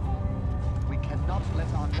 We cannot let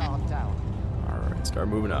our guard down. All right, start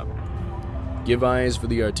moving up. Give eyes for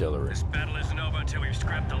the artillery. This battle isn't over until we've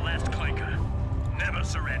scrapped the last clinker. Never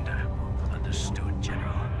surrender. Understood,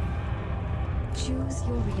 General. Choose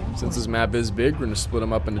your reinforcements. Since this map is big, we're gonna split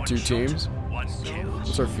them up into One two shot, teams. one kill.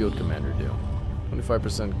 What's our field commander do?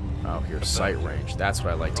 25% out here, sight range. That's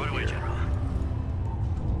what I like to Right away, hear. General.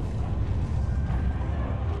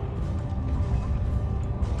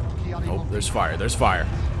 Oh, there's fire. There's fire.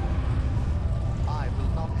 I will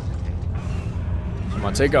not hesitate. Come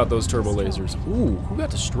on, take out those turbo lasers. Ooh, who got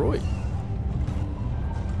destroyed?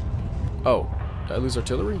 Oh, did I lose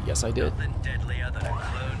artillery? Yes, I did. Nothing deadlier than a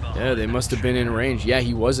clone behind Yeah, they the must have been in range. Yeah,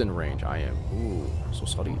 he was in range. I am. Ooh, so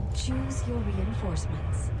sorry. Choose your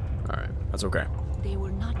reinforcements. All right, that's okay. They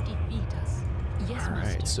will not defeat us. Yes, All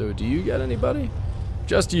master. right, so do you got anybody?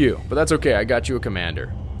 Just you, but that's okay. I got you a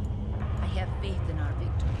commander. I have faith in our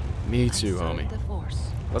victory. Me too, homie. The force.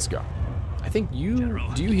 Let's go. I think you.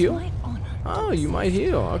 General. Do you heal? My honor. Oh, you might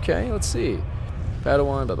heal. Okay, let's see.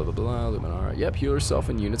 Padawan, blah, blah, blah, blah, Luminara. Yep, heal yourself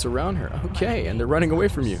and units around her. Okay, and they're running away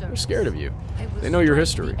from you. They're scared of you. They know your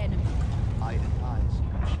history. I advise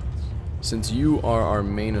patience. Since you are our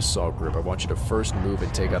main assault group, I want you to first move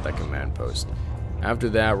and take out that command post. After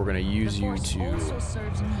that, we're going to use you to... also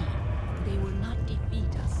serves me. They will not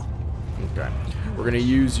defeat us. Okay. We're going to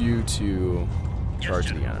use you to charge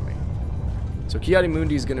the enemy. So Kiadi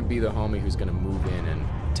Mundi is going to be the homie who's going to move in and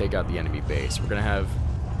take out the enemy base. We're going to have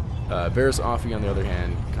Varys Offie, on the other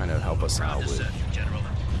hand, kind of help us out Proud to with serve you, General.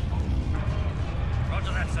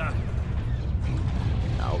 Roger that, sir.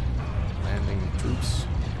 landing troops.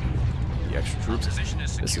 The extra troops. Position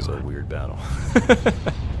is This is a secure. weird battle.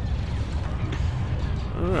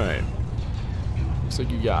 Alright. Looks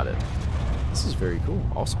like you got it. This is very cool.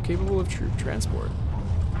 Also capable of troop transport.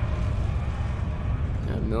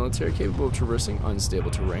 Military capable of traversing unstable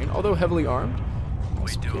terrain, although heavily armed.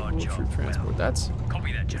 Also do our capable of job troop transport. well. That's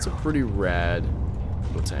Copy that, a General. pretty rad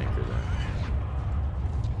little tanker there.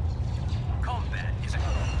 Combat is a...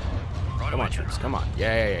 Right Come away, on, troops. General. Come on. Yeah.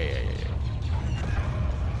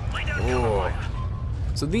 Lay down cover Oh. fire.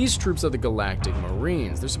 So these troops are the Galactic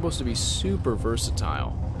Marines. They're supposed to be super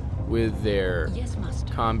versatile with their Yes,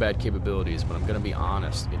 master. combat capabilities, but I'm gonna be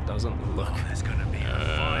honest, it doesn't look There's gonna be a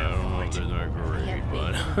firefight. they're not I great, have faith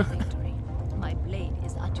in our victory. My blade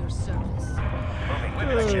is at your service. Moving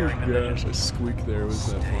weapons carrying the Oh gosh, I squeaked there.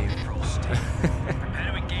 Was that Stay funny? frosty.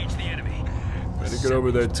 Prepare to engage the enemy. Better get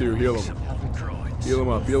over there too. Heal him. Droids. Heal him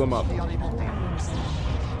up. Heal him up.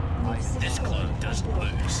 This clone doesn't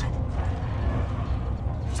lose.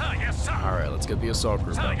 Sir, yes, sir. All right, let's get the assault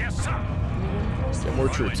group Sir, up. yes, sir. Get more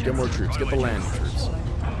troops, get more troops, get the landing troops.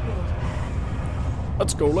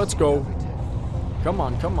 Let's go, let's go. Come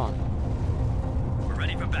on, come on. We're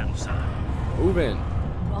ready for battle, sir. Move in.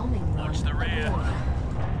 Watch the rear.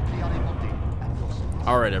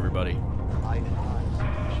 Alright, everybody.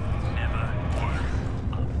 Never.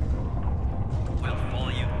 We'll follow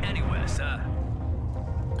you anywhere, sir.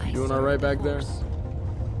 You doing alright back there?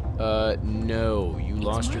 No. You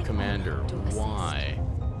lost your commander. Why?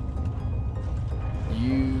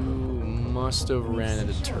 You must have ran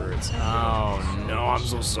into turrets. Oh no, I'm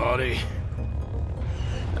so sorry.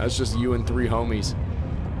 That's just you and 3 homies.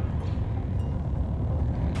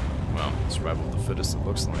 Well, survival of the fittest, it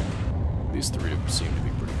looks like. These 3 seem to be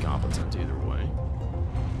pretty competent either way.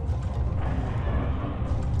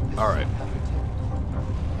 Alright.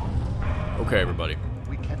 Okay, everybody.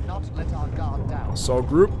 We cannot let our guard down. Assault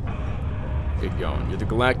group, get going. You're the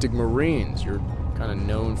Galactic Marines. You're kind of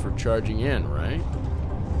known for charging in, right?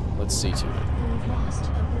 Let's see to it. We've lost a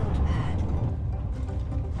build pad.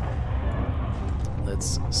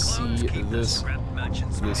 Let's see this Scrap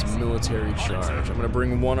merchants military charge. I'm gonna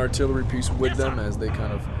bring 1 artillery piece with them as they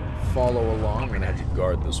kind of follow along. I'm gonna have you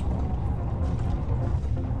guard this one.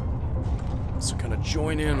 So kind of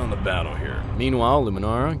join in on the battle here. Meanwhile,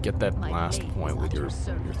 Luminara, get that last point with your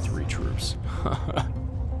 3 troops.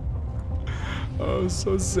 Oh,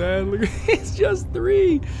 so sad. Look, it's just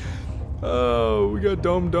 3. Oh, we got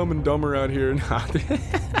Dumb and Dumber out here.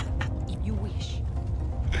 You wish.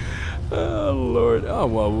 Oh, Lord. Oh,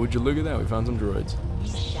 well, would you look at that? We found some droids. We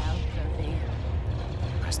shall prevail.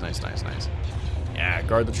 Nice, nice, nice, nice. Yeah,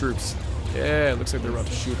 guard the troops. Yeah, it looks like they're about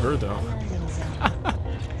to shoot her, though. Landing zone.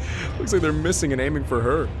 Looks like they're missing and aiming for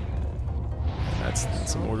her. That's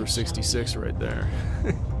some Order 66 right there.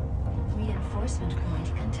 Reinforcement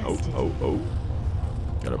point Oh, contested. oh.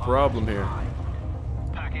 Got a problem here.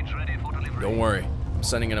 Package ready for delivery. Don't worry. I'm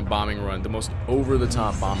sending in a bombing run. The most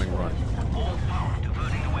over-the-top bombing run. A build pad.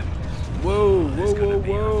 Diverting the weapons. Whoa, whoa, whoa,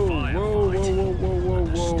 whoa, whoa, whoa, whoa, whoa,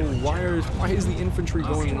 whoa. Why is the infantry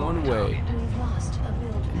going one way? We've lost a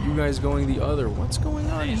build pad. You guys going the other? What's going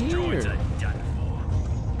on These droids here? are done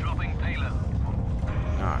for. Dropping payload.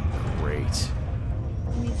 Ah, great.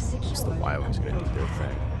 We've secured Just the Y-Wings a gonna do build their pad.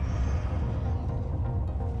 thing.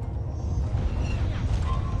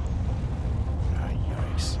 Ah,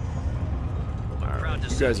 yikes. Alright,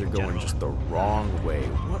 you guys are going just the wrong way.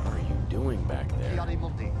 What are you doing back there?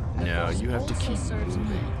 No, you have to keep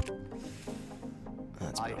moving.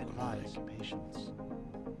 That's I problematic. advise patience.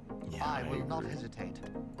 Yeah, I will not agree. hesitate.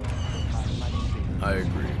 I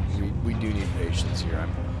agree. We do need patience here.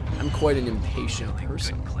 I'm quite an impatient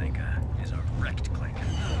person. Good clanker is a wrecked clanker.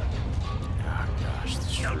 Ah, gosh,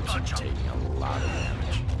 these troops are taking a lot of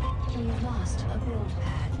damage. We've lost a build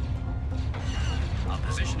pad. Our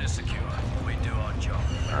position is secure. We do our job.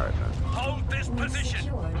 Alright, man. Hold this We've position.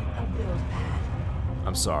 secured a build pad.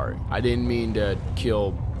 I'm sorry. I didn't mean to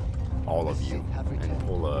kill all of you and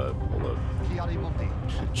pull a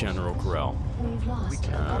General Corral. We've We lost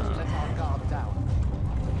cannot let our guard down.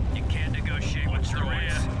 You can't negotiate with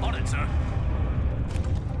droids. On it, sir.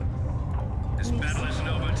 This battle isn't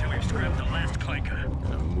over until we've scrapped the last clanker.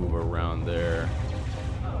 Gonna move around there.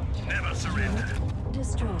 Never surrender.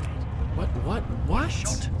 destroyed. What?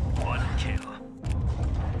 Shot, 1 kill.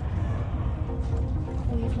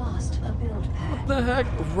 We've lost a build pad. What the heck?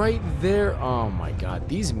 Right there. Oh my god.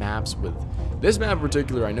 These maps with... This map in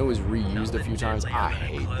particular I know is reused a few times. I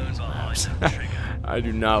hate these maps. I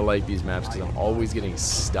do not like these maps because I'm always getting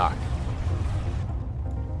stuck.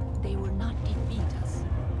 They will not defeat us.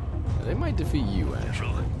 They might defeat you,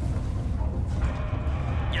 actually.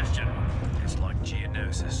 Yes, General. It's like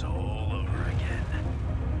Geonosis all over again.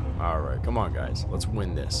 Alright, come on, guys. Let's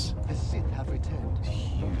win this. The Sith have returned.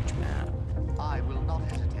 Huge map. I will not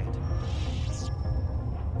hesitate.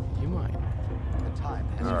 You might. The time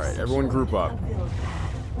has Alright, everyone group A up. build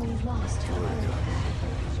pad. We've lost a build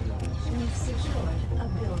pad. We've secured a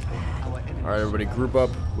build pad. our enemy. Alright, everybody group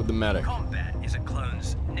up with the medic. Combat is a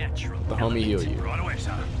clone's natural The homie heal you. Right away,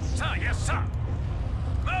 sir. Sir, yes, sir.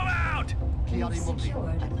 Move out! We've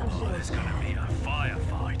secured a build There's gonna pad. be a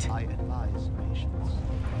firefight. I advise patience.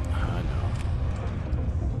 I know.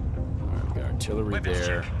 Alright, we got artillery Weapons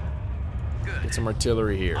there. check. Good. Get some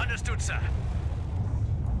artillery here. Understood, sir.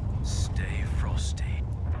 Stay frosty.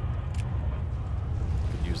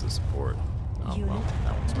 Could use the support. Oh, well, Unit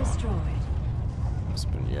that one's gone. destroyed. It's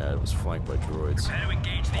been, yeah, it was flanked by droids. Prepare to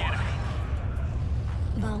engage the enemy.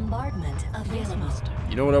 Bombardment of yes, master.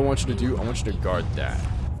 You know what I want you to do? I want you to guard that.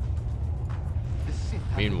 The Sith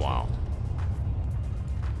have Meanwhile,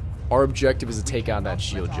 Our objective is to take out that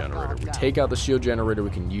shield generator. We take out the shield generator, we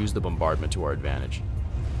can use the bombardment to our advantage.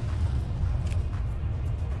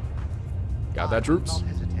 Got that, troops?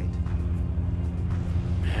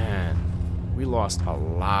 Man, we lost a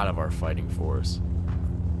lot of our fighting force.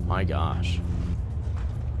 My gosh.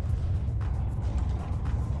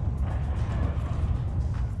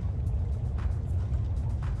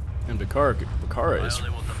 And Bakara is...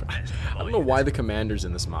 I don't know why the commanders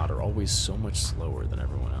in this mod are always so much slower than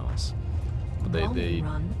everyone else. But they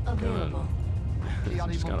it's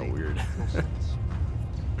just kind of weird.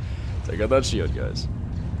 Take out that shield, guys.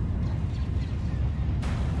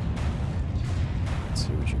 Let's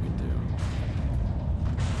see what you can do.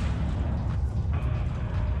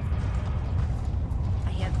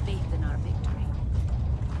 I have faith in our victory.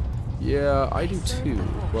 Yeah, I do too,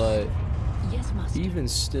 but Yes, master. even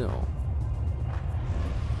still.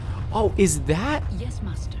 Oh, is that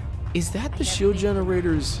Master. the shield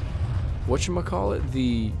generators? Whatchamacallit?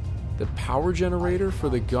 The power generator for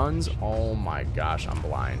the guns? Oh my gosh, I'm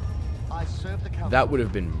blind. That would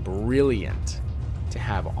have been brilliant to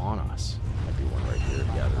have on us. Might be one right here.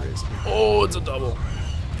 Yeah, there is. Oh, it's a double.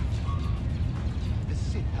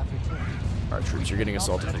 Alright, troops, you're getting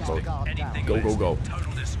assaulted from both. Anything Go, go, go.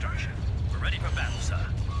 Total destruction. We're ready for battle, sir.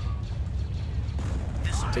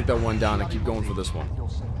 Take that one down and keep going for this one.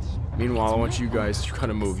 Meanwhile, I want you guys to kind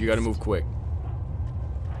of move. You got to move quick.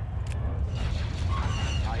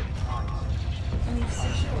 We've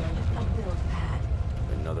secured a build pad.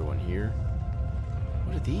 Another one here.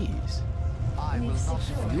 What are these? We've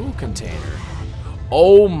secured Fuel container.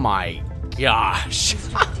 Oh my gosh.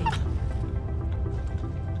 constructing.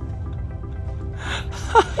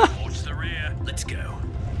 Watch the rear. Let's go.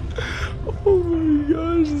 Oh my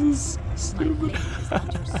gosh, this is My stupid. blade is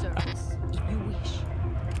at your service, if you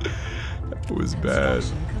wish. That was bad.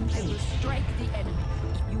 Construction complete. I will strike the enemy,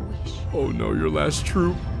 if you wish. Oh no, your last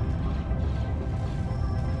troop.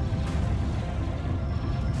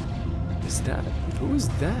 Is that? Who is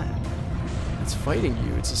that? That's fighting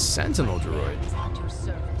you. It's a sentinel droid. Is at your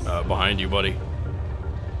service. Behind you, buddy.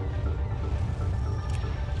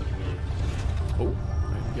 Oh,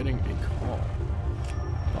 I'm getting a call.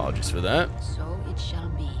 Apologies for that. So it shall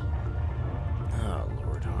be. Oh,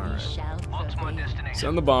 Lord. We Alright. shall What's my prevail. destination?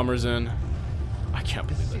 Send the bombers in. I can't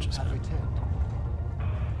believe that just happened.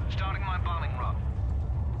 Starting my bombing run.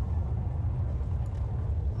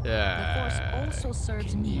 Yeah. The force also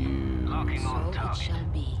serves me. You Locking So on it target. shall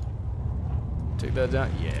be. take that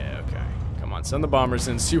down? Yeah, okay. Come on, send the bombers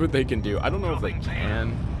in, see what they can do. I don't know if they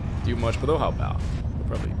can do much, but they'll help out. They'll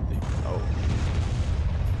probably... Oh.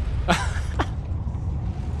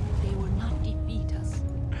 They will not defeat us.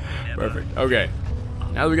 Perfect. Okay.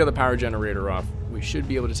 Now that we got the power generator off, we should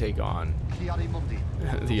be able to take on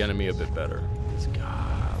the enemy a bit better.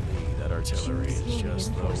 Golly, that artillery is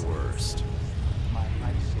just the worst.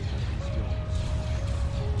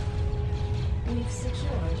 We've secured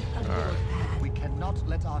a build Alright. pad. We cannot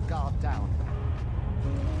let our guard down.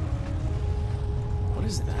 What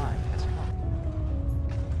is Time that? has come.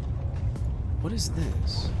 What is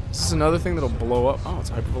this? Is this another thing that'll blow up? Oh, it's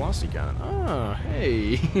a hypervelocity cannon. Oh,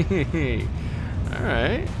 hey.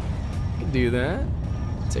 Alright. I can do that.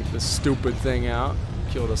 Take this stupid thing out.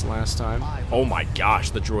 Killed us last time. Oh my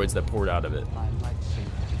gosh, the droids that poured out of it. My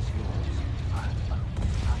lightsaber is yours.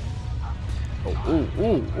 Oh, ooh,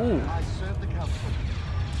 ooh, ooh. I serve the council.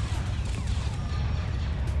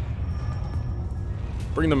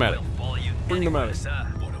 Bring them at it. We'll follow you Bring them anywhere, at it. sir.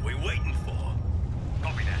 What are we waiting for?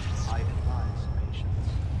 Copy that. I advise patience.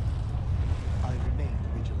 I remain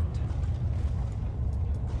vigilant.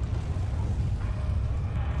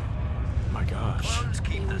 My gosh. Clones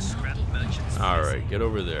keep the scrap merchants. Alright, get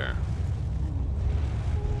over there.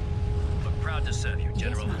 We're proud to serve you,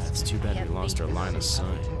 General. It's too bad we lost our line of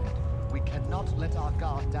sight. We cannot let our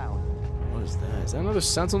guard down. What is that? Is that another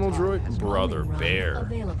sentinel droid? Brother Run bear.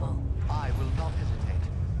 available. I will not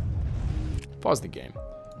hesitate. Pause the game.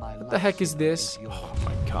 My What the heck is this? yours. Oh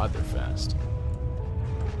my god, they're fast.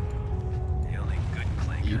 The only good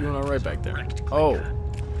clanker. You doing alright back there? Wrecked Oh.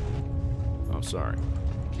 clanker. I'm sorry.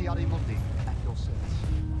 Kiari Mundi at your service.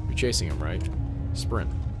 You're chasing him, right? Sprint.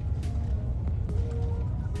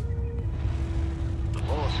 The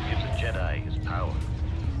Force gives a Jedi his power.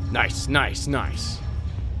 Nice, nice, nice.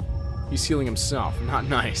 He's healing himself. Not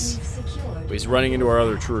nice. We've secured. But he's running into our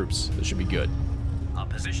other troops. This should be good. Our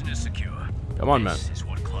position is secure. Come on, man. This is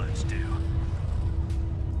what clones do.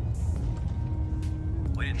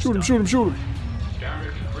 We didn't Shoot him, start shoot him, shoot him.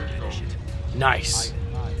 finish it. Nice.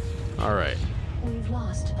 Alright. We've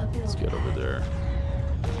lost a build Let's get over pad. there.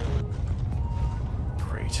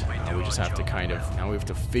 Great. Sweet. Now we just have to kind of, now we have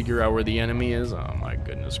to figure out where the enemy is. Oh my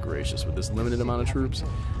goodness gracious, with this limited amount of troops.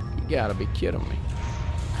 You gotta be kidding me.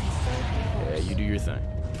 Yeah, you do your thing.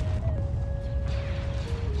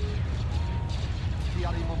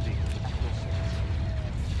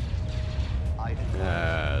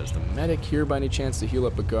 Is the medic here by any chance to heal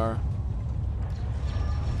up Bakar?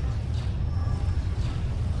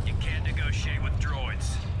 You can't negotiate with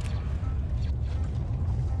droids.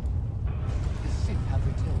 The Sith have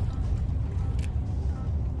returned.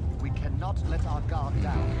 We cannot let our guard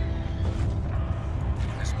down.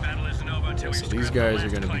 This battle isn't over until So these guys are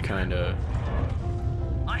going to be kind of...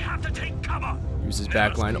 I have to take cover. Use his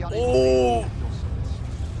backline. Oh!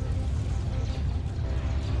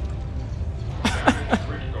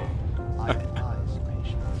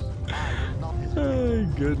 Oh,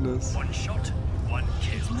 goodness. One shot, one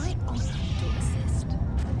kill. My honor to assist.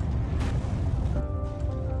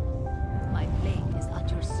 My blade is at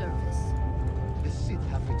your service. The Sith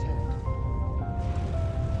have returned.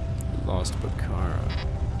 Lost Bakara.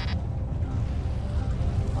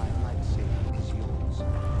 My lightsaber is yours.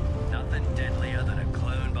 Nothing deadlier than a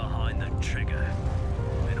clone behind the trigger.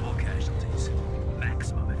 Minimal casualties,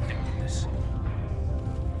 maximum effectiveness.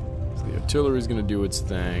 So the artillery's going to do its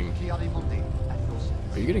thing.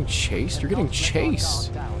 Are you getting chased? You're getting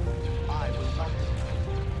chased.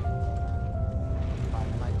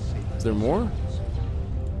 Is there more?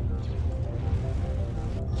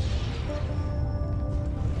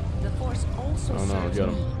 The force also Oh no, serves got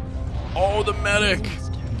him. me. Oh, the medic!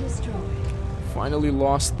 Destroyed. Finally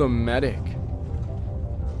lost the medic.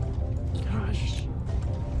 Gosh.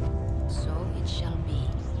 So it shall be.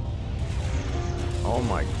 Oh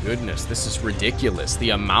my goodness, this is ridiculous.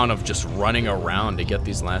 The amount of just running around to get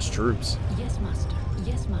these last troops. Yes, master.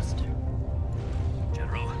 Yes, master.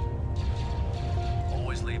 General,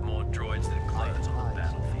 always leave more droids than clones on the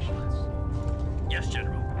battlefield. Yes,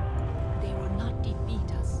 General. They will not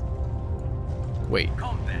defeat us. Wait,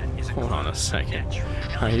 Combat is a hold on a second. natural.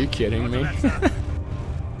 Are you kidding me?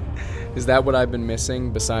 Is that what I've been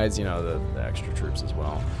missing? Besides, you know, the extra troops as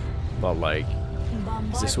well. But like,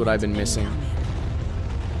 is this what I've been missing?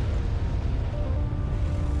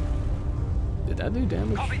 Did that do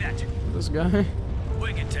damage Copy that. to this guy?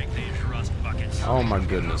 We can take these rust buckets. Oh my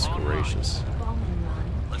goodness gracious. Bomb and run.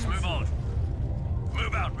 Let's move on.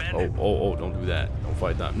 Move out, men. Oh, don't do that. Don't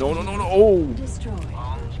fight that. No. Oh! Destroy.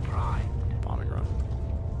 Arms prime. Bombing run.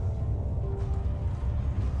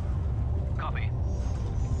 Copy.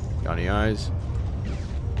 Got any eyes?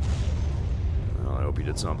 Well, I hope you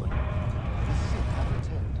did something.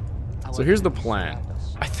 So here's the plan.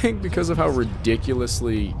 I think because of how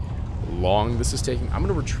ridiculously long this is taking, I'm going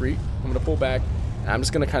to retreat, I'm going to pull back, and I'm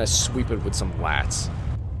just going to kind of sweep it with some lats.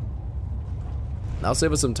 That'll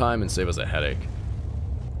save us some time and save us a headache.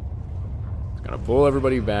 Just going to pull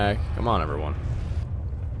everybody back. Come on, everyone.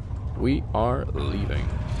 We are leaving.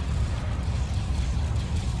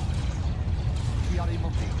 The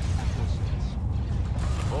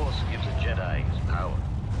Force gives a Jedi his power.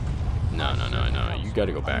 No. You got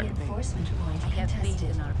to go back. Reinforcement point contested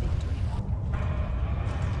in our victory.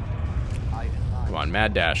 Come on,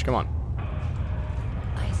 Mad Dash. Come on.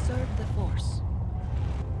 I serve the force.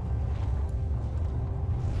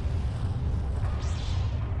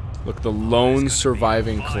 Look, the lone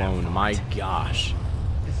surviving clone. My gosh.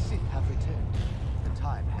 The Sith have returned. The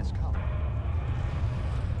time has come.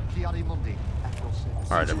 Chiari Mundi at your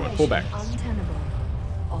service. All right, everyone, pull back. Untenable.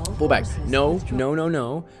 All Pull back. forces No.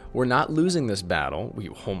 withdraw. We're not losing this battle.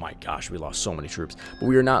 Oh my gosh, we lost so many troops. But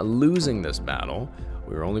we are not losing this battle.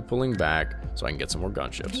 We were only pulling back so I can get some more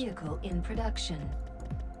gunships. Vehicle in production.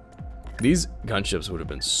 These gunships would have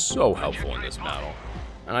been so helpful in this battle.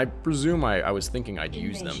 And I presume I was thinking I'd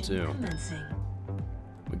use them Invasion too. commencing.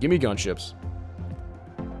 But give me gunships.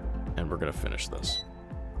 And we're going to finish this.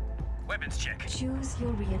 Weapons check. Choose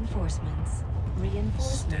your reinforcements.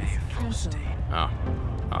 Reinforcements cancelled. Oh,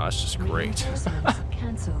 that's just great. Reinforcements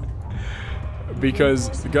cancelled. Because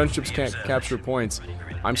the gunships can't capture points,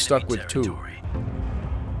 I'm stuck with 2.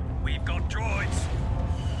 We've got droids.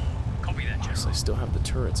 Copy that, So I General. still have the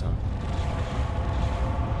turrets, huh?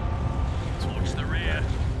 Watch the rear.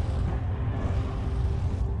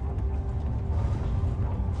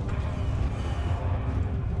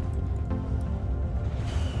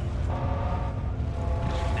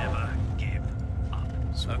 Never give up.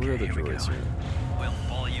 So where are the here we droids go. here? We'll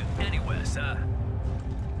follow you anywhere, sir.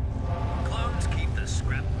 Clones keep the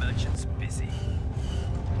scrap merchants busy.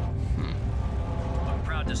 I'm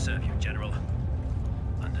proud to serve you, General.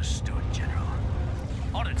 Understood, General.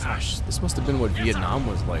 Honored, sir. Gosh, this must have been what Vietnam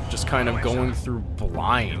was like, just kind of going through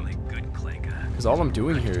blind. Really good clinker. Because all I'm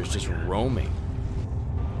doing here is just roaming.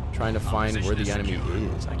 Trying to find where the enemy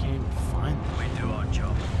is. I can't even find them. We do our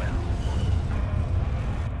job well.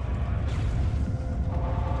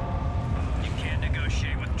 You can't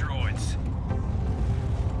negotiate with droids.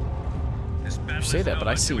 You say that, but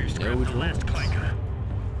I see no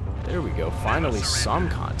droids. There we go. Finally, some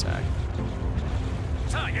contact.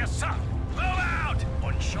 Sir, yes, sir. Move out!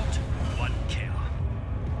 One shot, one kill.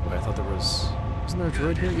 Wait, I thought there was... Isn't there a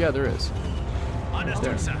droid here? Yeah, there is.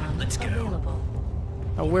 Understood, sir. Let's go. Available.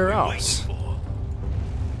 Now, where else?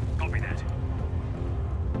 Copy that.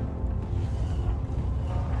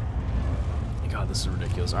 God, this is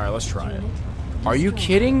ridiculous. Alright, let's try it. Unit Are you destroyed.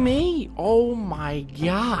 kidding me? Oh my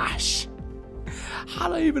gosh.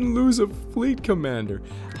 How'd I even lose a fleet commander?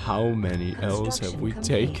 How many L's have we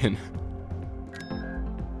taken?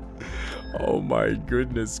 Oh my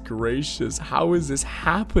goodness gracious. How is this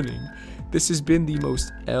happening? This has been the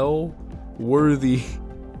most L-worthy...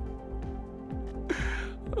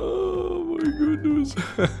 Oh my goodness.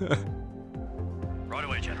 Right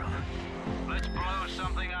away, General. Let's blow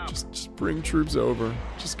something up. Just bring troops over.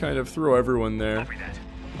 Just kind of throw everyone there. Copy that.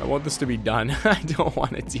 I want this to be done. I don't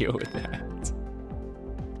want to deal with that.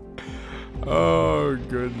 Oh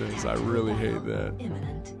goodness, I really hate that.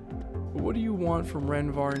 Imminent. What do you want from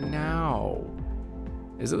Renvar now?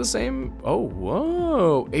 Is it the same? Oh,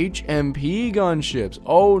 whoa. HMP gunships.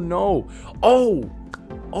 Oh no. Oh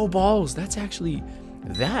balls. That's actually...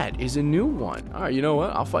 That is a new one. Alright, you know what?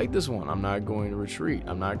 I'll fight this one. I'm not going to retreat.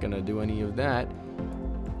 I'm not going to do any of that.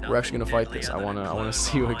 We're actually going to fight this. I want to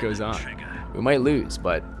see what goes on. We might lose,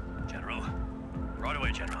 but General. Right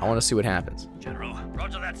away, General. I want to see what happens. General.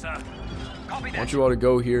 Roger that, sir. Copy I that. want you all to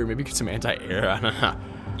go here, maybe get some anti-air, I don't know.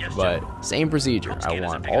 Yes, But General. same procedure. I Scanners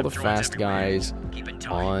want are all the picking up droids fast everywhere. guys Keep it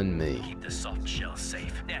tight. on me. Keep the soft shell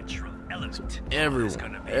safe. Natural element. Everyone, It's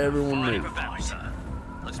gonna be everyone ready move. for battle, sir.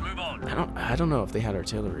 Let's move on. I don't know if they had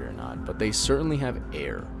artillery or not, but they certainly have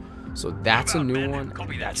air. So that's a new one,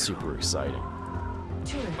 Copy and that, that's General. super exciting.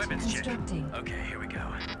 Turret Weapons check. constructing. Okay, here we go.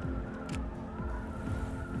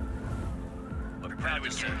 I'll be proud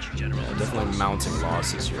to serve you, General. Yeah, definitely mounting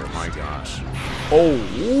losses here, my gosh. Oh,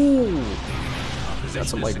 ooh. That's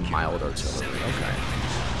some like mild artillery, okay.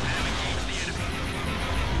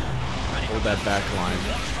 Hold that back line.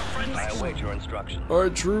 I await your instructions.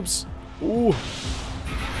 Alright, troops. Ooh.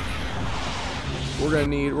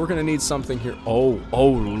 We're gonna need something here. Oh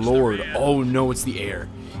lord. Oh no, it's the air.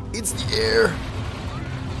 It's the air.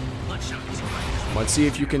 Let's see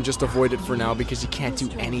if you can just avoid it for now because you can't do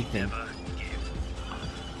anything.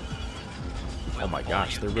 Oh my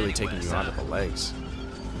gosh, they're really taking you out of the legs.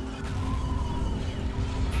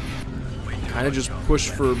 Kind of just push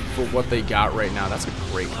for what they got right now. That's a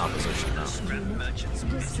great composition now. Unit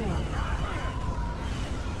destroyed.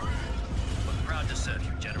 Proud to serve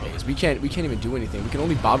you, General. Because we can't even do anything. We can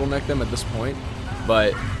only bottleneck them at this point,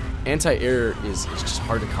 but anti-air is just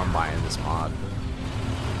hard to come by in this mod.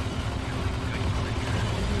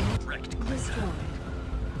 Destroyed.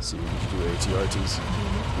 Let's see if we can do ATRTs.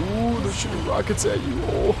 Ooh, they're shooting rockets at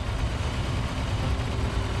you.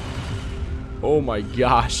 Oh my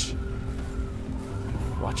gosh.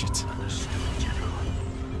 Watch it.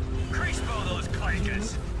 Creasebow those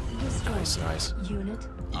clankers. Destroyed. Nice. Unit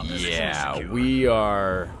Yeah,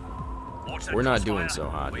 we're not doing so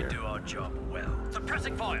hot We here. do our job well.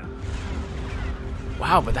 Suppressing fire.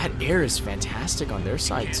 Wow, but that air is fantastic on their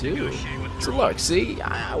side too. So look, see,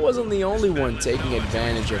 I wasn't the only one taking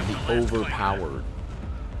advantage of the overpowered.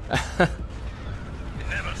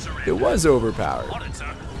 Never surrender. It was overpowered. On it,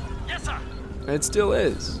 sir. Yes, sir. And it still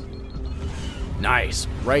is. Nice.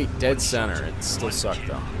 Right dead center. It still sucked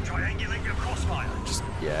though. Triangulate your crossfire.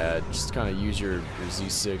 Just kind of use your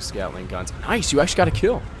Z6 Gatling guns. Nice, you actually got a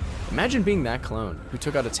kill. Imagine being that clone who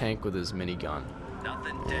took out a tank with his minigun.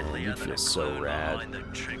 Nothing Man, deadlier you'd than feel a so clone rad. behind the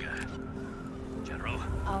trigger. General.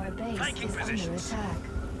 Our base Flanking is under positions. attack.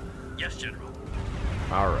 Yes, General.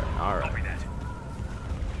 Alright. Copy that.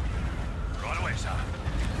 Right away, sir.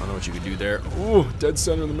 I don't know what you could do there. Ooh, dead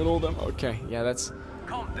center in the middle of them. Okay, yeah, that's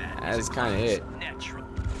Combat. That is kinda close, it. Natural.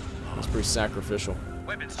 pretty sacrificial.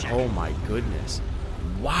 Weapons check. Oh my goodness.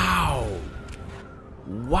 Wow.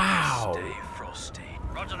 Wow. Stay frosty.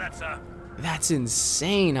 Roger that, sir. That's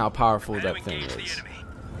insane how powerful Now that thing engage the is. enemy.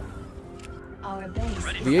 Our base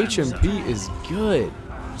Ready is for The battle, HMP is good.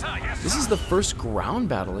 Sir, yes, This sir. is the first ground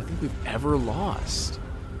battle I think we've ever lost.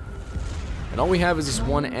 And all we have is this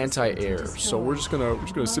one anti-air, so we're just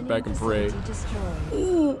gonna sit back and pray.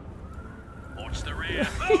 Ooh. Watch the rear.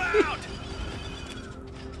 Move out!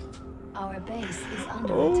 Our base is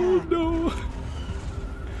under Oh attack. no.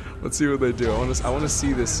 Let's see what they do. I want to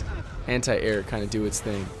see this anti-air kind of do its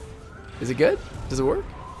thing. Is it good? Does it work?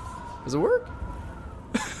 Does it work?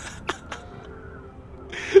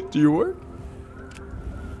 Do you work?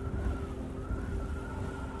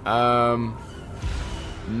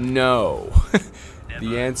 No.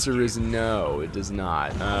 The answer is no, it does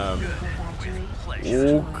not.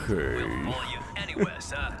 Okay.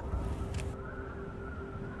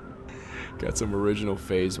 Got some original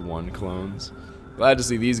Phase 1 clones. Glad to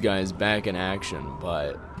see these guys back in action,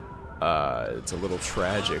 but it's a little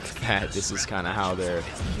tragic that this is kind of how this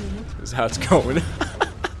is how it's going.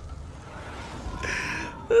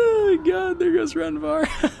 Oh my god, there goes Renvar.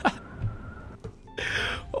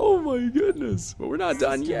 Oh my goodness. But we're not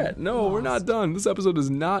done yet. No, we're not done. This episode is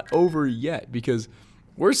not over yet because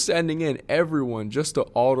we're sending in everyone just to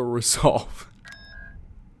auto-resolve.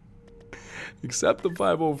 Except the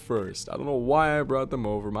 501st. I don't know why I brought them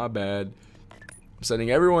over. My bad. I'm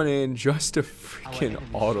sending everyone in just to freaking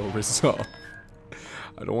auto-resolve.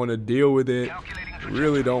 I don't want to deal with it. I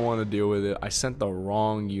really don't want to deal with it. I sent the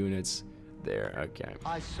wrong units there. Okay.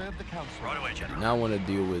 I serve the council. Right away, General. Now I want to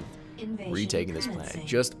deal with Invasion retaking this commencing. planet.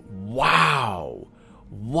 Just wow.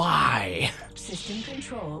 Why? System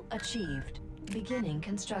control achieved. Beginning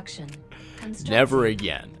construction. Never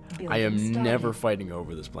again. I am Building never started. fighting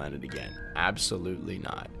over this planet again. Absolutely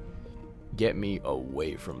not. Get me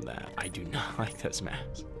away from that. I do not like those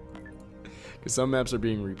maps. Because some maps are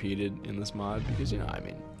being repeated in this mod because, you know, I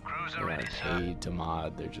mean, they're not paid to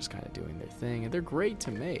mod. They're just kind of doing their thing. And they're great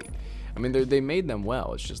to make. I mean, they made them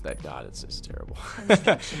well. It's just that, God, it's just terrible.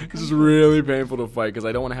 This is really painful to fight because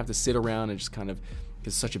I don't want to have to sit around and just kind of,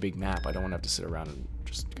 it's such a big map. I don't want to have to sit around and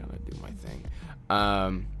just kind of do my thing.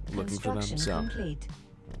 Looking for them. So Complete.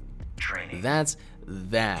 Training. that's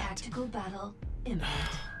that. Tactical battle imminent.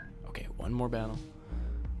 Okay, one more battle.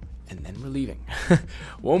 And then we're leaving.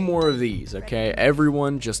 One more of these, okay?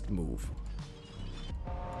 Everyone just move.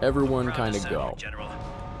 Everyone kind of go. General.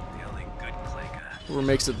 Feeling good, Clanker. Whoever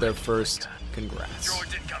makes it their first, congrats.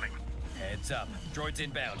 Droids incoming. Heads up. Droids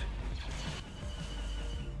inbound.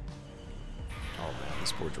 Oh man,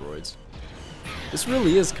 these poor droids. This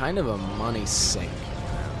really is kind of a money sink.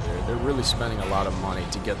 They're really spending a lot of money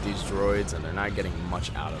to get these droids, and they're not getting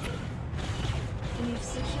much out of it. We've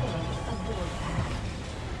secured a build pad.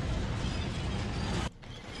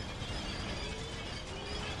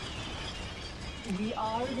 We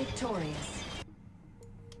are victorious.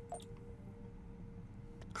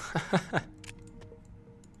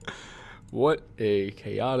 What a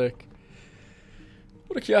chaotic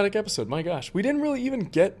episode, my gosh. We didn't really even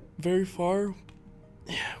get very far.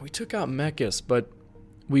 We took out Mechas, but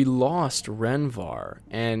we lost Renvar,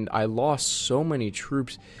 and I lost so many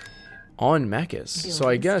troops on Mechas. So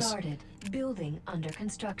I Building guess, started. Building under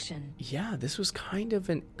construction. yeah, this was kind of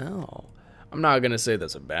an L. I'm not going to say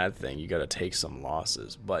that's a bad thing. You got to take some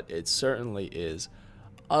losses, but it certainly is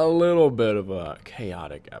a little bit of a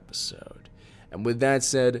chaotic episode. And with that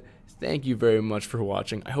said, thank you very much for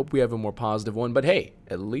watching. I hope we have a more positive one, but hey,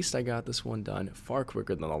 at least I got this one done far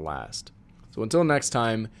quicker than the last. So until next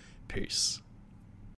time, peace.